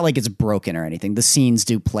 Like, it's not like it's broken or anything. The scenes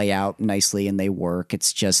do play out nicely and they work.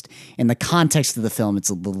 It's just in the context of the film, it's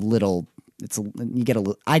a little you get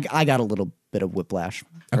I got a little bit of whiplash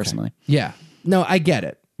personally. Okay. Yeah. No, I get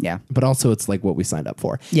it. Yeah. But also it's like what we signed up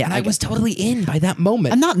for. Yeah. And I was totally in by that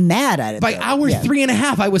moment. I'm not mad at it. By hour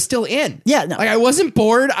 3.5, I was still in. Yeah. No. Like I wasn't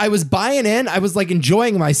bored. I was buying in. I was like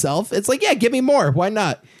enjoying myself. It's like, yeah, give me more. Why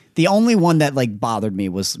not? The only one that like bothered me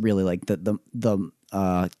was really like the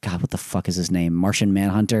God, what the fuck is his name? Martian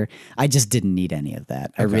Manhunter. I just didn't need any of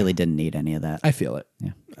that. I really didn't need any of that. I feel it.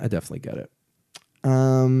 Yeah. I definitely get it.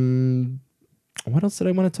 What else did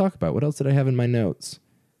I want to talk about? What else did I have in my notes?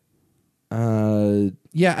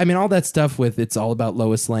 Yeah, I mean, all that stuff with it's all about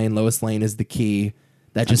Lois Lane. Lois Lane is the key.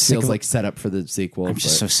 That just feels like set up for the sequel. I'm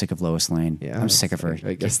just so sick of Lois Lane. Yeah, I'm sick of her.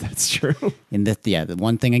 I guess that's true. And the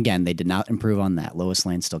one thing again, they did not improve on that. Lois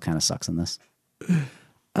Lane still kind of sucks in this.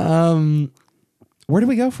 Where do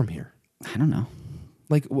we go from here? I don't know.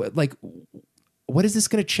 Like what is this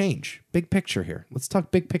going to change? Big picture here. Let's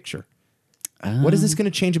talk big picture. What is this going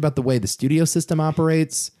to change about the way the studio system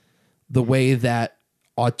operates? The way that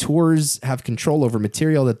auteurs have control over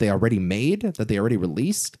material that they already made, that they already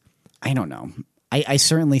released? I don't know. I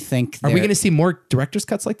certainly think... Are we going to see more director's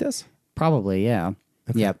cuts like this? Probably, yeah.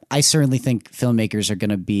 Okay. Yeah, I certainly think filmmakers are going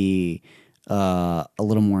to be a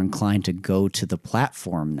little more inclined to go to the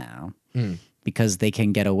platform now because they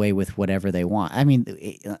can get away with whatever they want. I mean,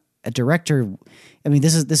 a director... I mean,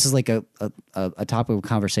 this is like a topic of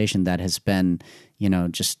conversation that has been,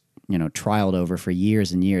 trialed over for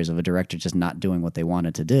years and years of a director just not doing what they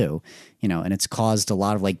wanted to do, and it's caused a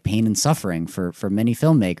lot of like pain and suffering for many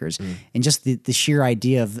filmmakers. And just the sheer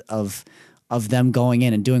idea of them going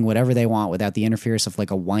in and doing whatever they want without the interference of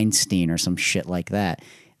like a Weinstein or some shit like that,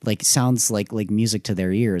 like sounds like music to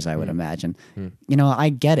their ears, I would imagine. I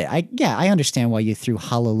get it. I understand why you threw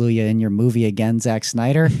Hallelujah in your movie again, Zack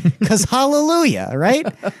Snyder, because Hallelujah, right?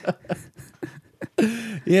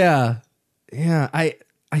 Yeah.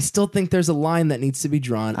 I still think there's a line that needs to be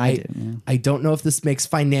drawn. I don't know if this makes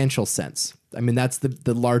financial sense. I mean, that's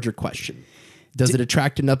the larger question. Does it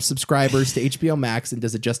attract enough subscribers to HBO Max, and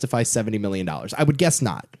does it justify $70 million? I would guess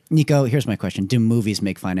not. Nico, here's my question. Do movies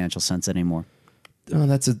make financial sense anymore? Oh,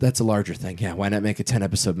 that's a larger thing. Yeah, why not make a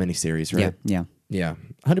 10-episode miniseries, right? Yeah.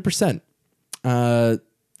 100%.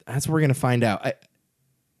 That's what we're gonna find out.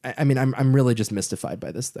 I mean, I'm really just mystified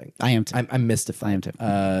by this thing. I am too. I'm mystified. I am too.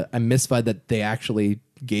 I'm mystified that they actually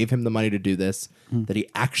gave him the money to do this, that he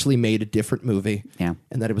actually made a different movie, and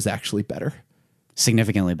that it was actually better.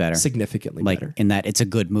 Significantly better. Like, better. In that it's a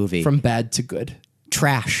good movie. From bad to good.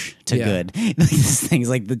 Trash to good. These things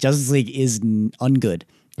like the Justice League is ungood.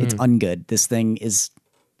 It's ungood. This thing is,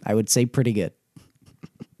 I would say, pretty good.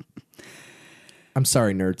 I'm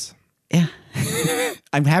sorry, nerds. Yeah.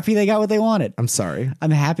 I'm happy they got what they wanted. I'm sorry.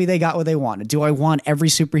 I'm happy they got what they wanted. Do I want every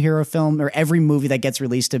superhero film or every movie that gets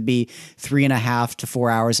released to be 3.5 to 4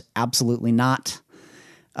 hours? Absolutely not.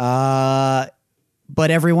 But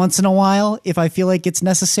every once in a while, if I feel like it's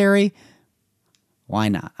necessary, why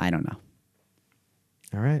not? I don't know.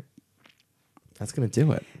 All right. That's going to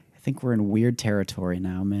do it. I think we're in weird territory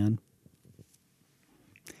now, man.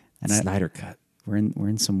 And Snyder Cut. We're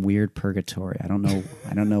in some weird purgatory. I don't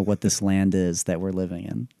know what this land is that we're living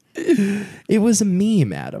in. It was a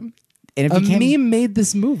meme, Adam. And a meme made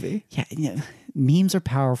this movie. Yeah, memes are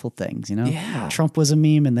powerful things, Yeah. Trump was a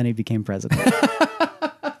meme and then he became president.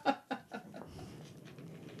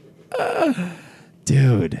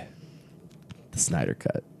 Dude. The Snyder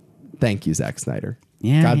Cut. Thank you, Zack Snyder.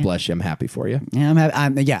 Yeah, God bless you. I'm happy for you. Yeah,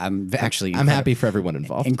 I'm actually I'm happy for everyone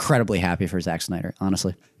involved. Incredibly happy for Zack Snyder,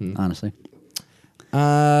 honestly. Honestly.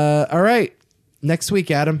 All right. Next week,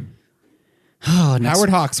 Adam. Howard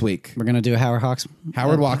Hawks week. We're gonna do a Howard Hawks.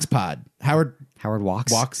 Howard Walks pod. Howard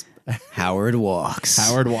Walks. Howard Walks.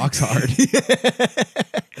 Howard Walks hard.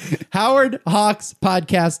 Howard Hawks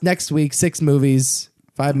podcast next week. 6 movies,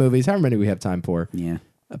 5 movies, however many we have time for. Yeah.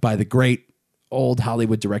 By the great old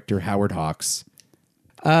Hollywood director Howard Hawks.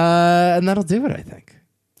 And that'll do it, I think.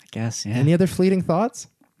 I guess, yeah. Any other fleeting thoughts?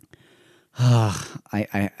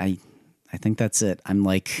 I think that's it. I'm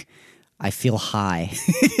like, I feel high.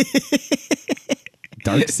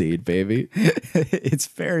 Dark seed, baby. It's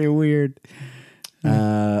very weird.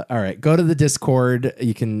 All right. Go to the Discord.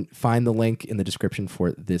 You can find the link in the description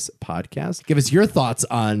for this podcast. Give us your thoughts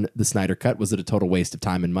on the Snyder Cut. Was it a total waste of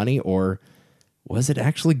time and money, or was it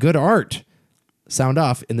actually good art? Sound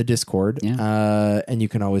off in the Discord. Yeah. And you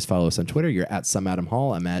can always follow us on Twitter. You're at some Adam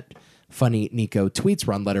Hall. I'm at Funny Nico Tweets.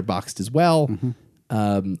 We're on Letterboxd as well.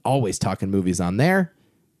 Always talking movies on there.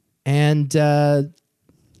 And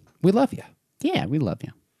we love you. Yeah, we love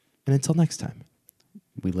you. And until next time.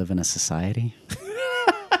 We live in a society.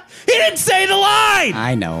 He didn't say the line!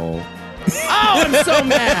 I know. Oh, I'm so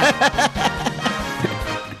mad.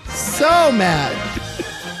 So mad.